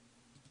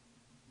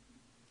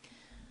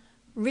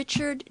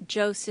 Richard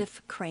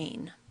Joseph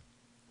Crane.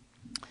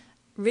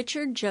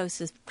 Richard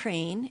Joseph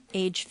Crane,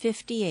 age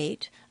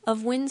 58,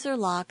 of Windsor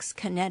Locks,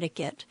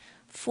 Connecticut,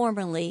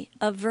 formerly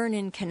of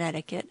Vernon,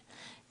 Connecticut,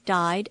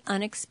 died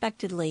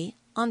unexpectedly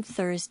on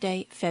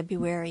Thursday,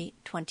 February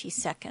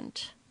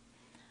 22nd.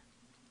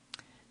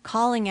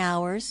 Calling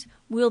hours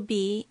will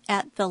be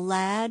at the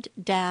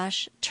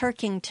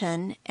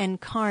Ladd-Turkington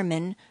and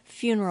Carmen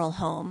Funeral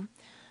Home,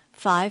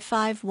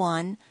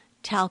 551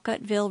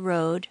 Talcottville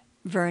Road,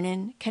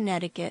 Vernon,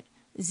 Connecticut,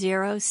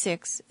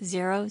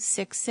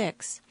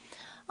 06066,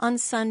 on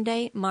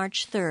Sunday,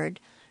 March 3rd,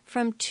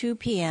 from 2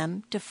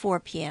 p.m. to 4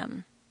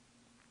 p.m.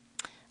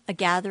 A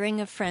gathering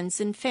of friends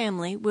and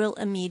family will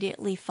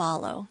immediately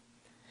follow.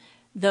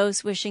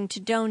 Those wishing to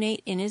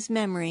donate in his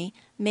memory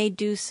may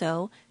do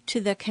so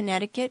to the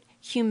Connecticut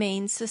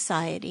Humane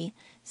Society,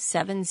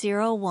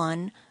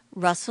 701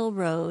 Russell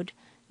Road,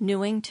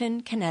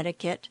 Newington,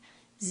 Connecticut,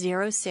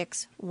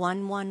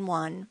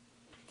 06111,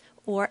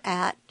 or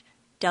at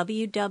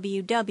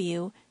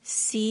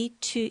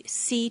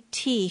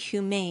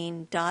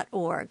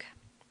www.cthumane.org.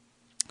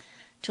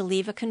 To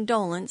leave a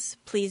condolence,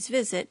 please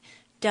visit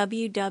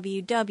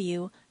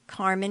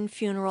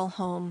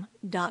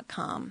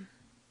www.carmenfuneralhome.com.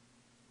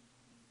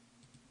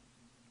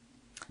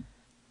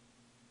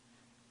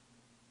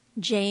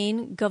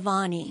 Jane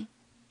Govani.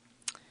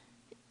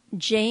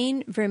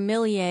 Jane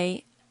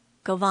Vermillier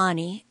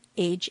Govani,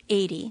 age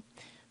 80,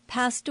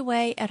 passed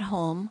away at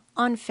home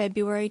on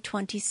February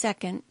 22,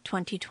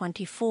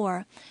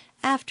 2024,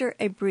 after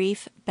a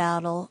brief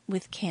battle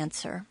with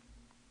cancer.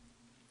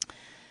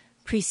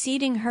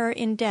 Preceding her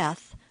in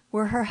death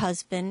were her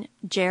husband,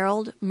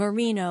 Gerald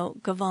Marino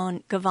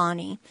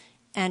Govani,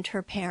 and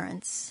her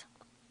parents.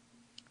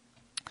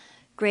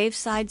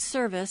 Graveside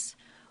service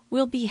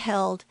will be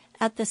held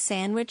at the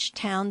Sandwich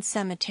Town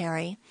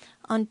Cemetery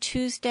on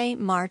Tuesday,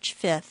 March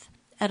 5th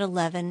at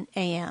 11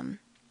 a.m.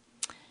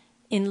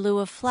 In lieu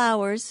of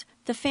flowers,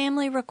 the the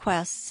family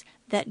requests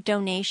that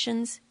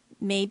donations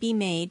may be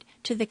made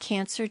to the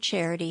cancer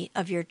charity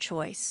of your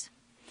choice.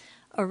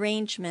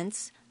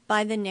 Arrangements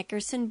by the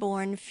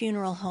Nickerson-Bourne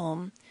Funeral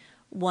Home,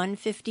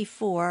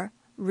 154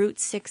 Route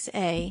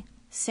 6A,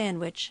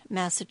 Sandwich,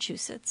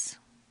 Massachusetts.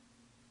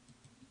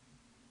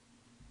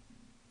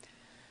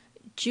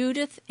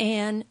 Judith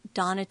Ann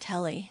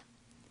Donatelli.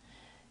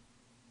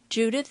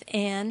 Judith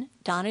Ann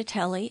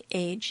Donatelli,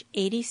 age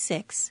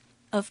 86,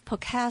 of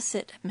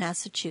Pocasset,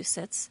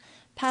 Massachusetts,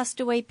 passed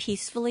away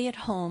peacefully at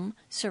home,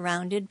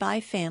 surrounded by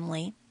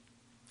family,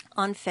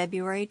 on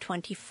February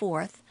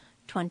 24th,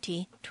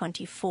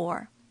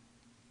 2024.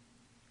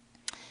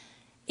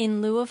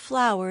 In lieu of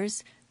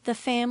flowers, the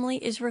family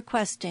is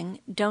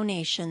requesting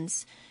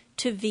donations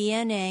to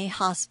VNA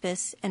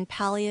Hospice and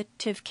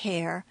Palliative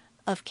Care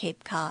of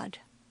Cape Cod.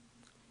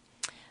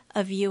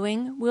 A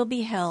viewing will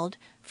be held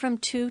from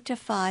 2 to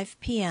 5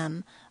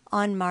 p.m.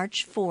 on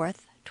March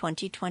 4th,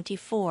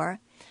 2024,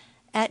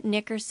 at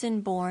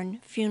Nickerson-Bourne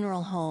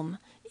Funeral Home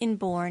in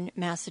Bourne,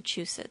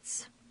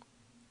 Massachusetts.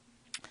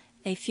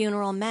 A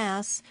funeral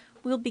mass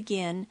will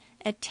begin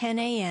at 10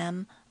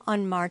 a.m.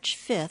 on March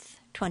 5th,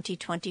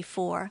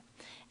 2024,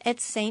 at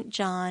St.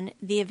 John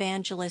the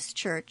Evangelist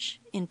Church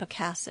in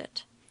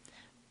Pocasset.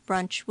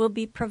 Brunch will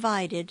be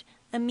provided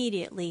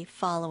immediately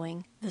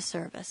following the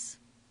service.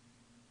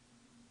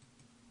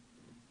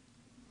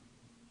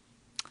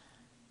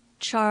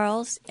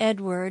 Charles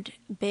Edward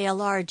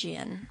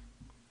Belargian.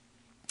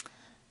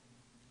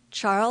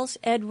 Charles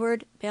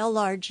Edward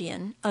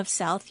Belargian of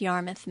South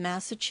Yarmouth,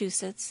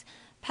 Massachusetts,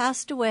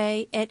 passed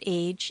away at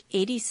age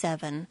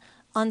 87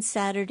 on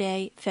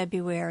Saturday,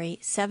 February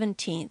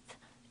 17th,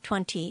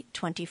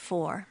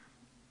 2024.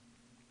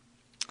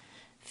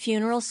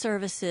 Funeral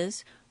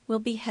services will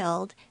be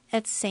held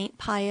at St.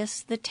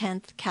 Pius X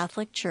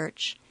Catholic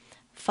Church,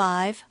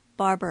 5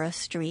 Barbara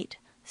Street,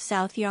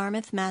 South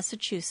Yarmouth,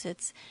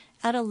 Massachusetts,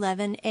 at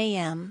 11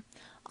 a.m.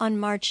 on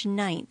March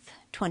 9th,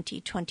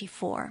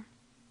 2024.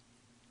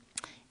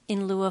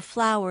 In lieu of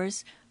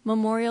flowers,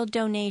 memorial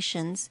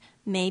donations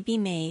may be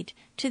made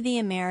to the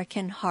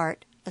American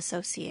Heart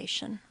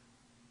Association.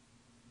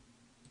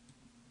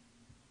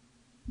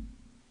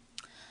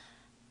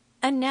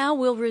 And now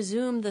we'll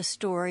resume the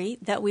story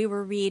that we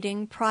were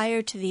reading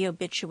prior to the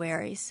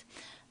obituaries.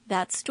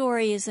 That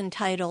story is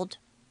entitled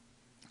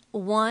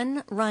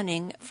One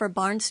Running for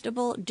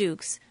Barnstable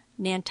Duke's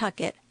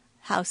Nantucket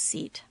House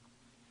Seat.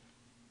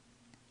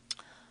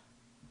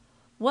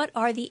 What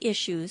are the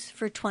issues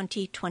for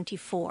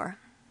 2024?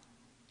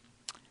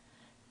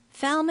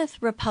 Falmouth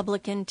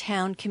Republican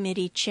Town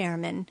Committee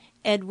Chairman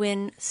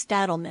Edwin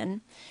Stadelman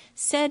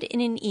said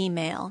in an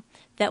email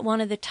that one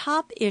of the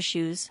top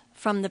issues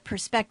from the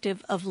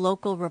perspective of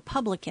local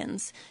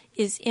Republicans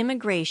is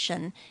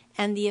immigration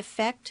and the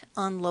effect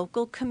on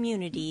local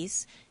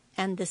communities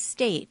and the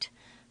state,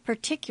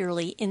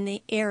 particularly in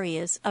the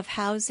areas of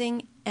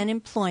housing and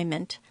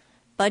employment,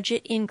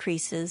 budget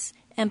increases,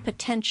 and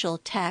potential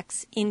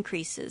tax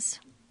increases.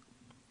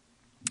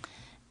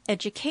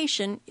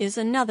 Education is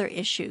another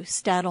issue,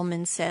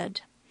 Stadelman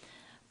said.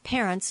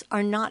 Parents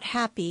are not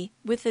happy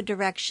with the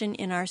direction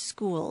in our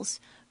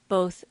schools,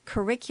 both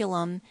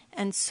curriculum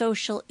and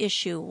social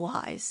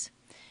issue-wise.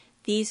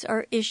 These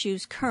are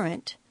issues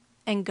current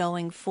and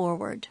going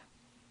forward.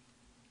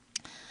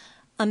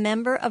 A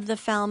member of the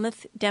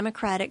Falmouth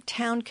Democratic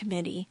Town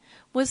Committee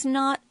was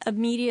not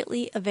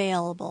immediately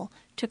available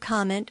to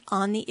comment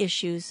on the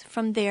issues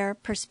from their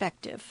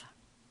perspective.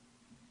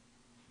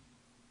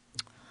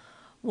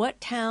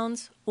 What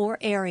towns or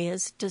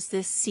areas does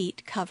this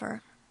seat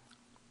cover?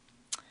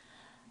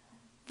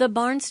 The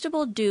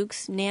Barnstable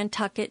Duke's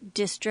Nantucket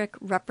District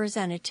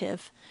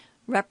Representative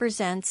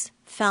represents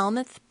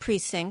Falmouth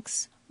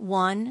Precincts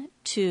 1,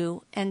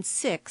 2, and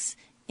 6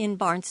 in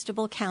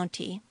Barnstable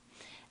County,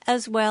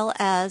 as well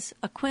as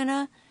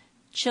Aquina,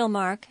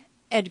 Chilmark,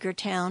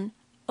 Edgartown,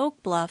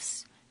 Oak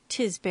Bluffs,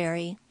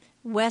 Tisbury,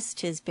 West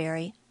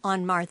Tisbury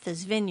on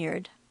Martha's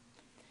Vineyard,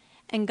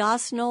 and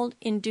Gosnold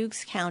in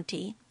Dukes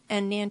County,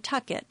 and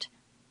Nantucket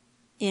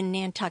in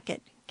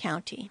Nantucket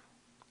County.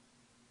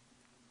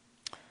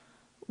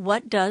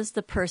 What does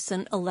the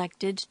person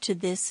elected to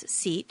this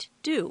seat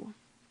do?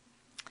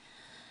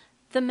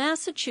 The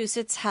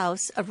Massachusetts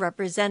House of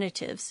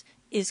Representatives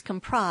is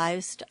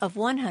comprised of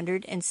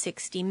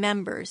 160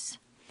 members,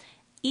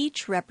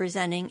 each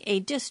representing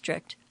a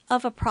district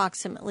of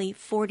approximately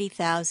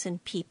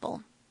 40,000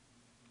 people.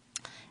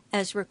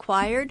 As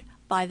required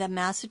by the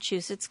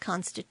Massachusetts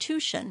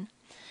Constitution,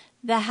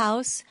 the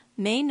House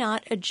may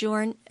not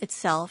adjourn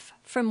itself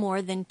for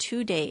more than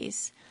 2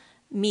 days,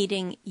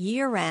 meeting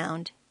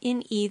year-round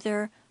in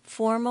either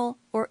formal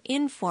or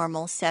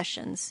informal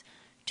sessions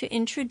to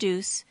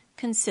introduce,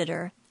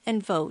 consider,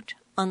 and vote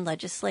on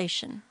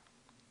legislation.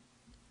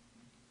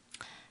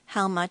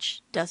 How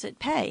much does it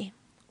pay?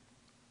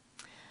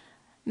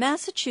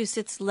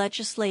 Massachusetts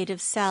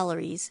legislative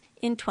salaries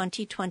in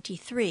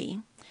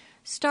 2023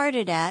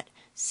 started at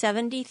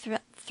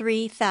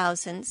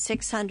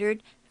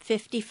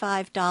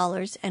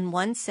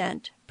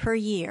 $73,655.01 per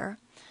year,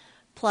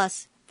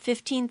 plus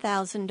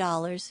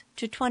 $15,000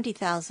 to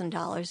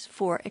 $20,000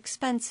 for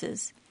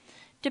expenses,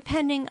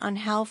 depending on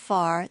how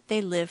far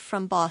they live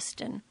from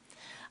Boston,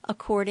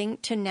 according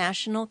to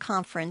National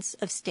Conference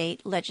of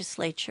State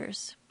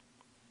Legislatures.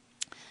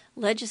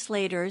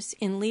 Legislators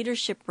in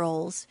leadership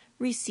roles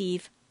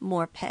receive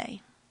more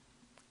pay.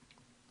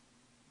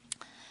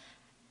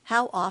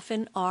 How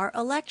often are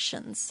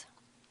elections?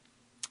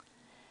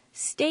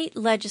 State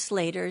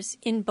legislators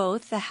in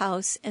both the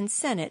House and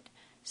Senate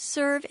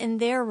serve in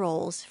their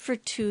roles for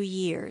 2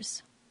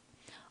 years.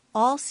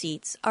 All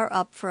seats are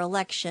up for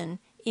election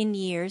in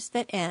years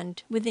that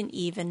end with an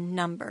even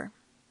number.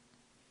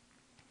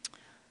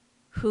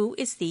 Who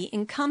is the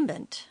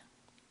incumbent?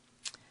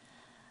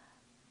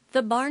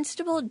 The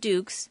Barnstable,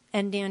 Dukes,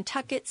 and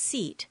Nantucket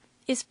seat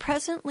is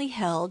presently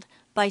held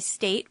by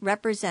State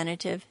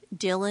Representative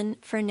Dylan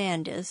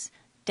Fernandez,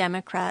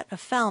 Democrat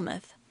of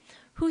Falmouth,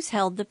 who's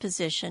held the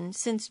position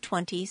since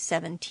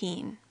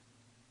 2017.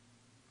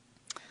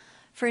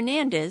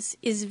 Fernandez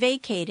is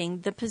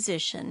vacating the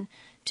position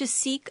to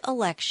seek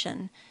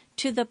election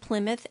to the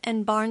Plymouth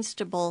and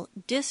Barnstable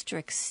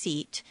district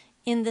seat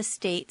in the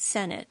state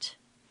Senate,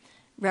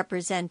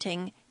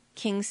 representing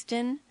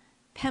Kingston,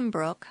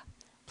 Pembroke,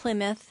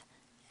 Plymouth,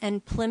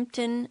 and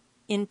Plimpton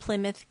in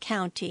Plymouth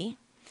County,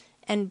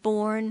 and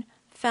Bourne,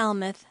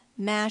 Falmouth,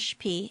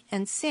 Mashpee,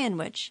 and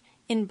Sandwich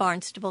in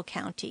Barnstable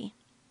County.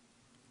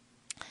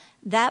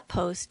 That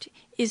post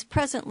is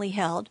presently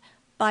held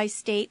by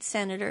State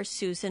Senator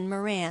Susan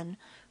Moran,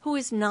 who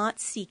is not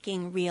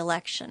seeking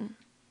re-election.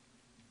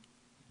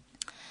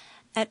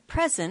 At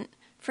present,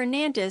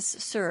 Fernandez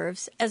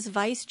serves as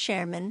Vice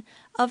Chairman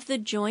of the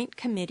Joint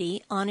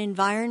Committee on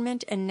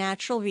Environment and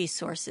Natural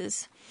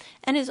Resources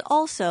and is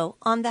also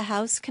on the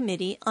House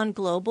Committee on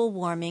Global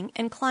Warming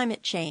and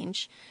Climate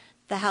Change,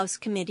 the House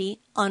Committee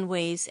on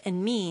Ways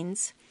and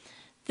Means,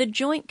 the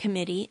Joint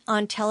Committee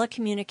on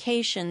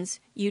Telecommunications,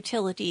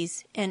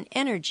 Utilities, and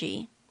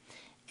Energy,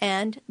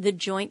 and the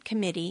Joint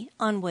Committee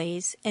on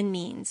Ways and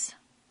Means.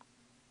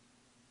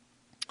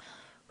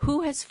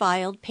 Who has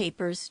filed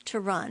papers to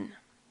run?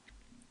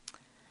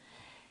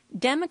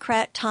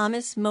 Democrat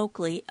Thomas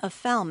Moakley of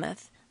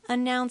Falmouth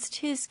announced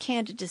his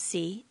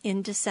candidacy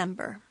in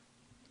December.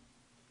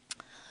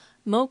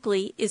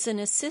 Moakley is an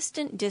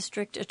assistant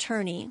district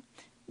attorney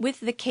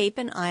with the Cape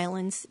and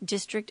Islands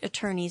District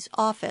Attorney's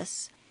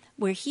Office,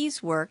 where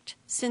he's worked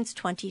since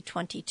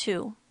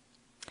 2022.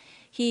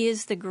 He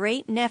is the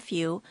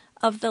great-nephew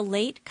of the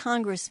late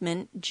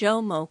Congressman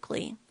Joe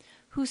Moakley,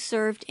 who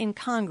served in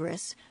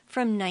Congress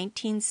from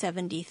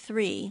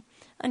 1973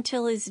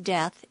 until his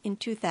death in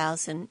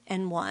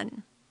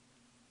 2001.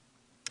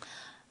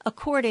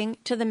 According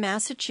to the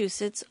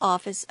Massachusetts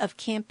Office of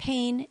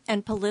Campaign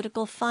and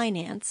Political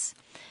Finance,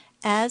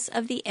 as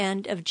of the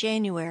end of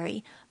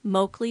January,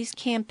 Moakley's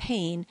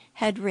campaign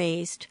had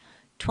raised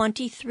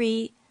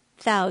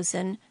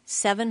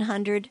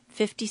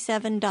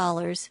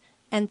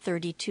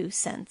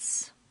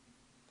 $23,757.32.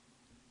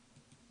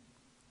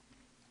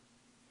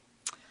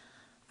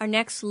 Our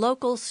next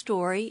local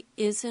story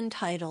is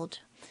entitled,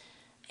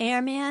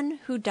 Airman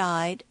Who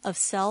Died of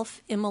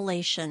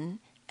Self-Immolation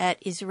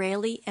at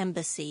Israeli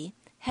Embassy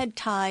Had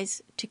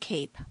Ties to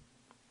Cape,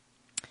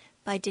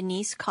 by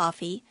Denise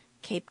Coffey,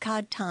 Cape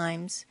Cod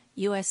Times,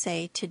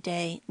 USA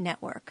Today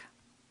Network.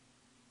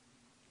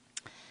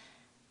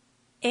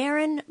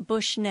 Aaron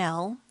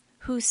Bushnell,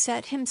 who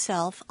set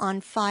himself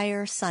on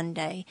fire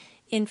Sunday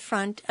in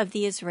front of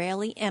the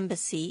Israeli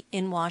Embassy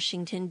in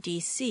Washington,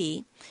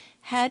 D.C.,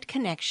 had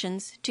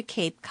connections to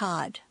Cape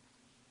Cod.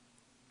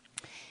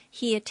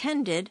 He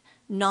attended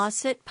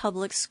Nauset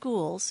Public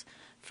Schools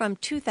from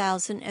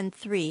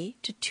 2003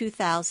 to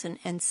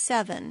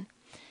 2007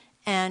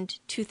 and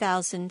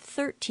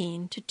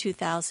 2013 to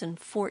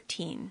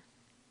 2014.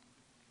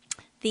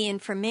 The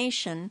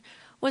information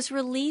was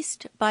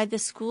released by the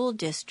school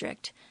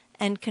district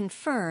and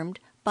confirmed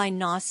by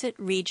Nauset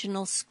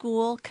Regional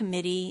School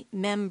Committee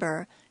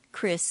member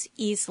Chris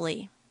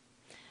Easley.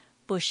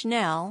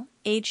 Bushnell,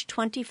 age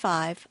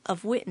 25,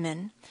 of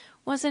Whitman,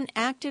 was an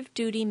active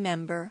duty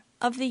member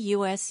of the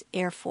U.S.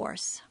 Air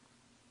Force.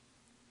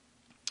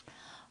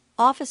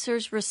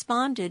 Officers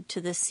responded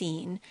to the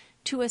scene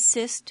to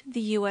assist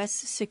the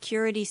U.S.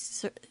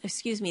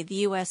 the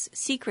U.S.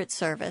 Secret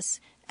Service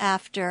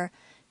after,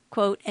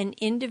 quote, an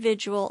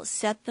individual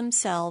set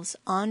themselves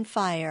on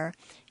fire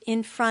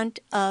in front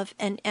of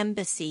an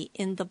embassy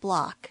in the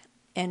block,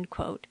 end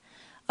quote,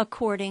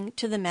 according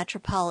to the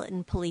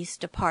Metropolitan Police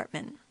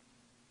Department.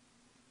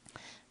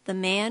 The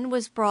man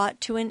was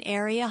brought to an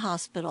area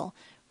hospital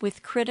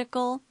with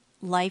critical,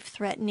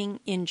 life-threatening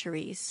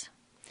injuries.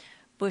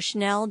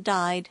 Bushnell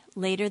died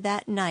later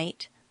that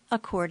night,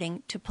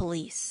 according to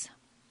police.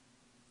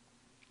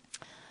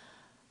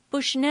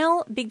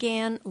 Bushnell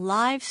began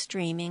live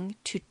streaming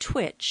to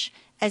Twitch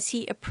as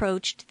he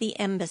approached the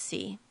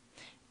embassy,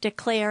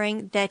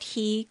 declaring that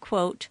he,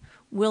 quote,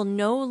 will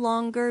no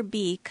longer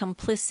be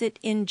complicit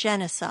in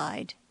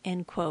genocide,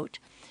 end quote,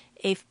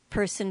 a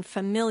person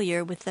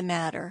familiar with the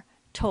matter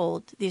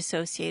told the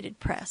Associated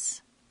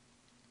Press.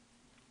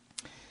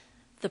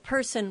 The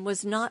person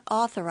was not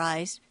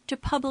authorized to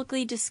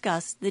publicly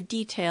discuss the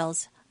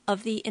details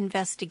of the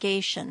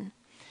investigation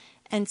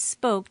and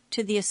spoke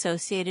to the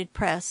Associated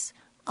Press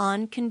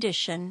on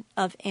condition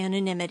of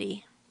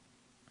anonymity.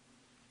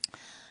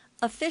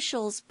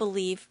 Officials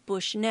believe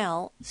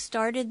Bushnell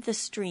started the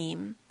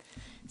stream,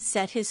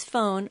 set his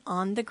phone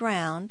on the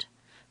ground,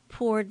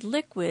 poured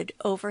liquid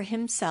over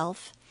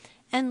himself,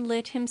 and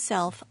lit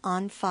himself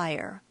on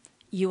fire,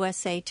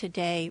 USA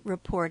Today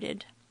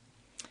reported.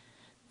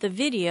 The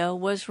video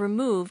was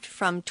removed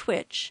from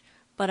Twitch,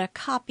 but a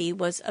copy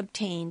was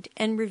obtained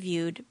and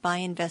reviewed by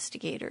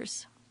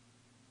investigators.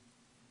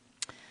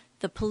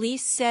 The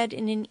police said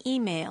in an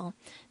email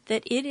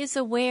that it is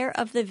aware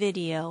of the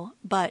video,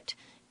 but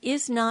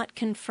is not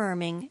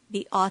confirming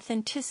the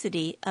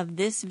authenticity of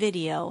this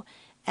video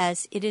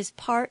as it is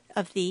part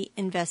of the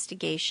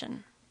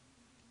investigation.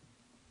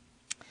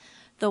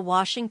 The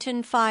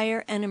Washington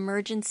Fire and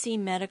Emergency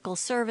Medical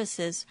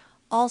Services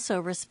also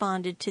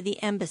responded to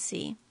the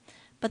embassy,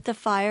 but the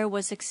fire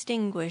was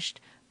extinguished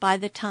by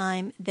the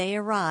time they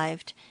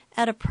arrived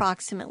at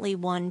approximately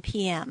 1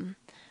 p.m.,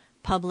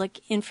 Public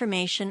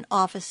Information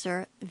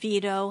Officer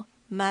Vito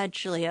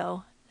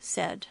Maglio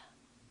said.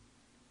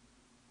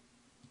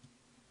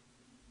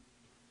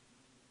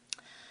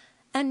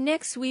 And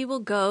next we will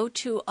go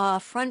to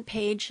a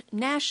front-page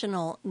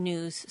national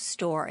news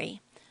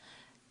story.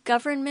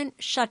 Government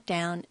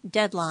shutdown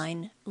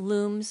deadline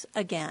looms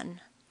again,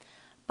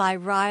 by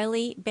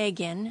Riley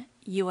Begin,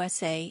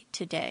 USA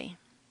Today.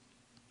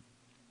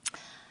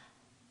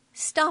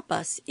 Stop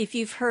us if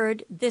you've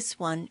heard this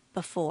one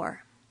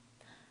before.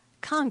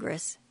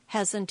 Congress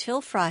has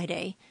until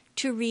Friday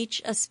to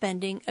reach a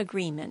spending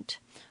agreement,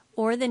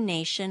 or the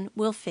nation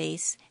will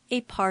face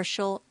a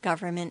partial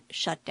government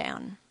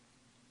shutdown.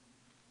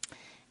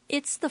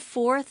 It's the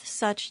fourth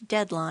such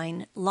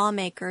deadline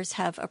lawmakers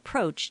have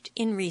approached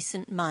in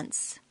recent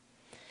months.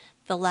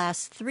 The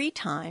last 3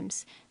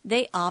 times,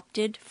 they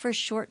opted for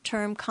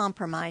short-term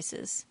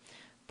compromises,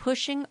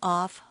 pushing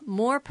off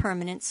more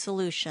permanent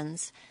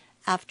solutions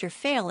after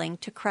failing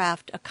to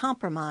craft a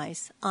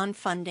compromise on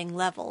funding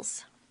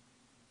levels.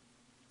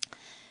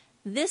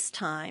 This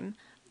time,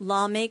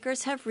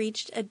 lawmakers have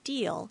reached a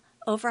deal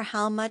over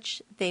how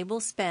much they will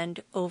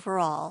spend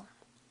overall.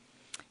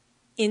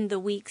 In the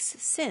weeks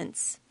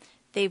since,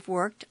 they've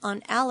worked on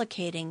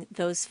allocating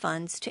those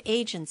funds to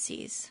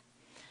agencies,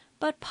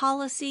 but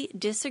policy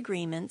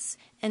disagreements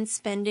and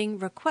spending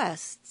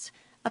requests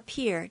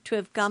appear to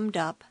have gummed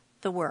up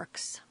the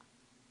works.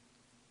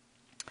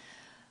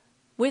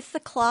 With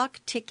the clock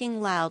ticking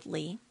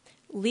loudly,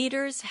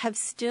 leaders have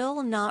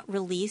still not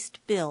released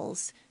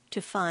bills to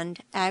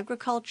fund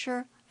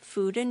agriculture,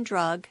 food and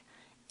drug,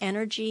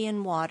 energy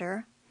and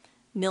water,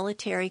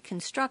 military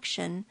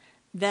construction,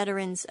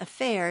 veterans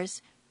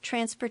affairs,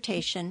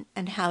 transportation,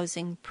 and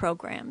housing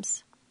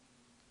programs.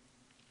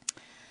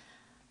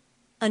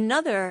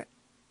 Another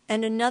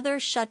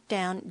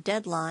shutdown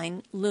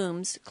deadline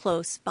looms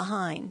close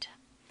behind.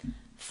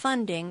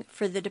 Funding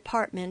for the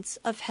Departments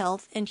of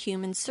Health and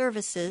Human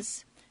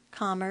Services,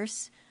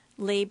 Commerce,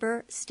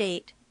 Labor,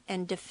 State,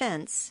 and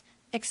Defense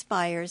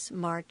expires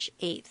March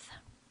 8th.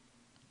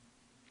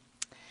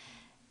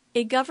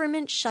 A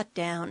government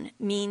shutdown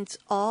means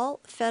all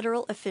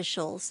federal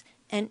officials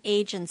and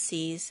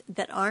agencies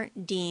that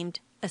aren't deemed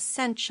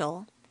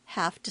essential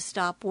have to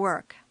stop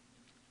work.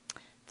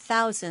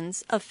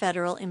 Thousands of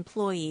federal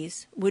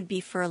employees would be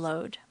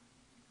furloughed.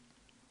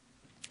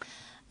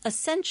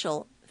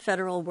 Essential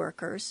federal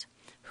workers,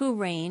 who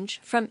range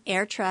from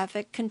air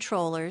traffic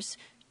controllers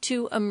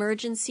to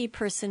emergency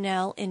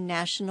personnel in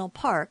national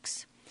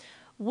parks,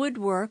 would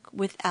work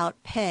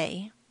without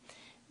pay,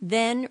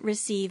 then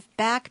receive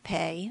back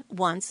pay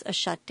once a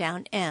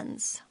shutdown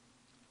ends.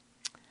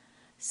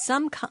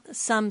 Some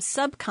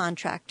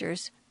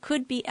subcontractors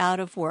could be out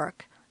of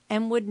work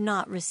and would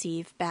not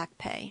receive back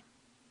pay.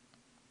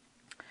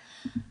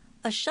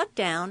 A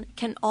shutdown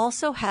can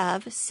also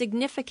have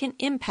significant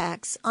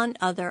impacts on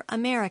other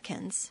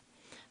Americans.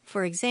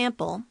 For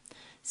example,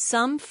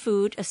 some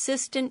food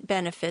assistant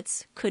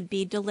benefits could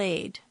be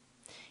delayed,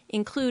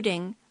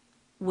 including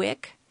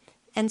WIC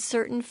and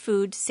certain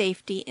food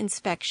safety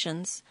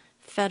inspections,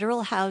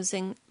 federal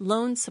housing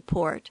loan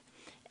support,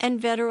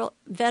 and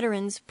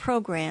veterans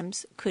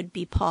programs could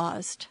be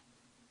paused.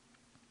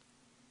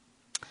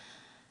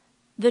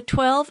 The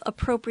 12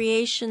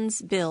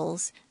 appropriations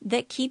bills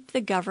that keep the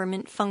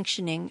government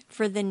functioning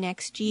for the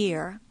next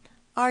year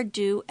are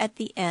due at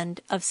the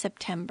end of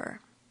September.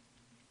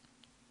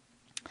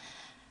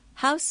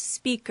 House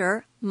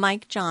Speaker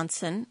Mike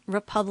Johnson,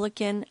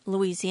 Republican,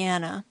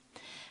 Louisiana,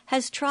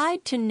 has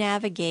tried to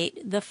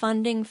navigate the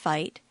funding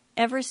fight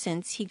ever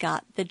since he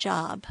got the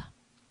job.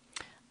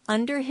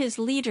 Under his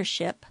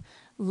leadership,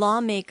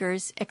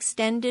 lawmakers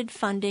extended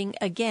funding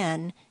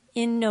again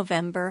in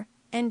November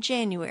and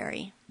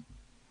January.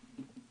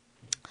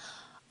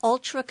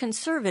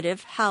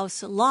 Ultra-conservative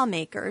House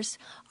lawmakers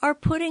are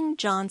putting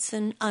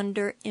Johnson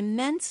under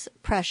immense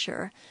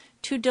pressure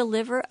to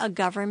deliver a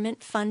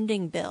government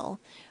funding bill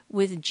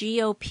with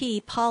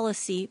GOP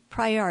policy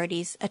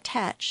priorities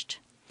attached,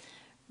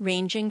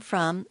 ranging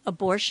from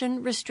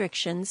abortion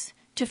restrictions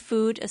to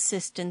food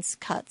assistance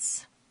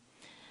cuts.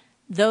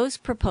 Those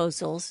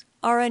proposals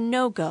are a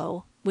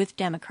no-go with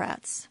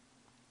Democrats.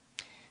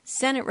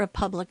 Senate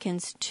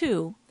Republicans,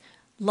 too,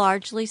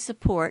 largely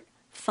support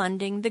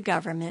funding the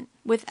government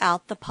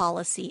without the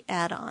policy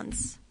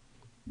add-ons.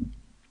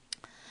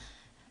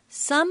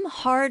 Some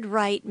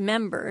hard-right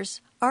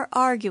members are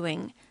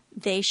arguing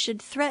they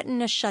should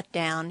threaten a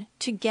shutdown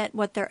to get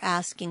what they're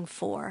asking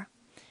for,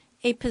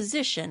 a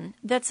position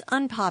that's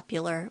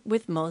unpopular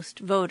with most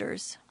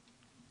voters.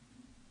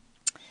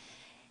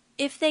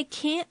 If they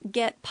can't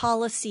get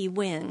policy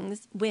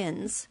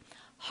wins,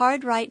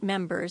 hard-right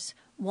members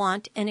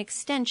want an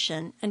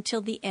extension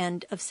until the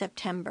end of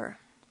September.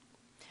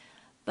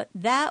 But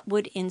that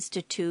would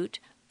institute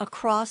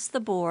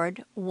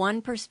across-the-board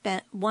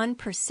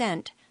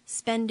 1%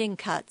 spending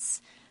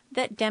cuts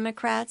that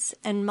Democrats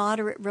and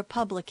moderate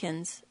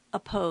Republicans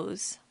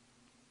oppose.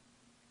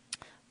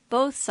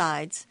 Both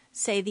sides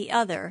say the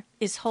other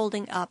is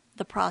holding up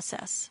the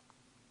process.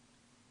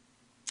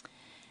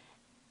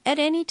 At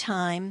any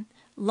time,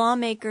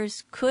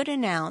 lawmakers could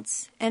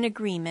announce an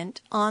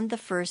agreement on the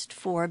first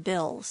 4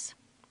 bills.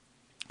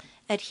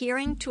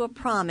 Adhering to a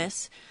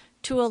promise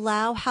to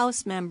allow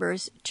House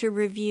members to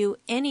review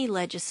any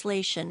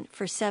legislation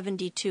for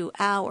 72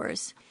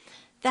 hours,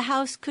 the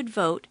House could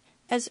vote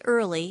as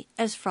early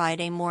as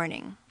Friday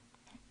morning.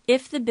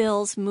 If the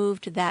bills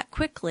moved that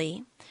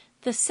quickly,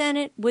 the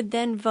Senate would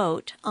then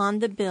vote on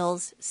the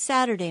bills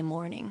Saturday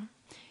morning,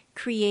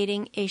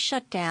 creating a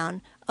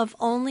shutdown of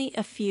only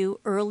a few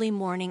early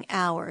morning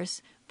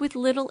hours with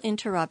little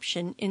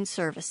interruption in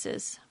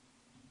services.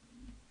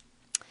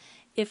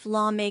 If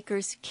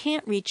lawmakers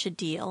can't reach a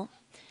deal,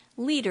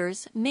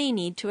 leaders may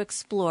need to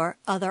explore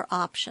other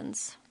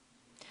options.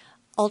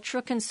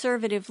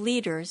 Ultra-conservative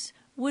leaders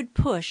would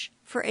push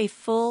for a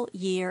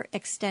full-year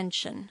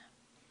extension.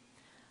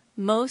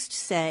 Most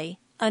say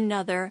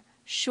another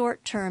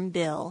short-term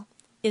bill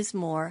is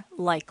more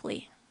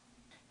likely.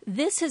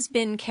 This has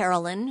been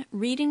Carolyn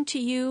reading to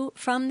you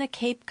from the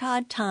Cape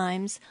Cod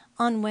Times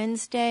on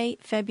Wednesday,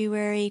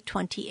 February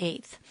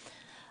 28th.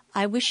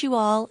 I wish you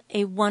all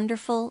a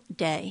wonderful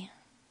day.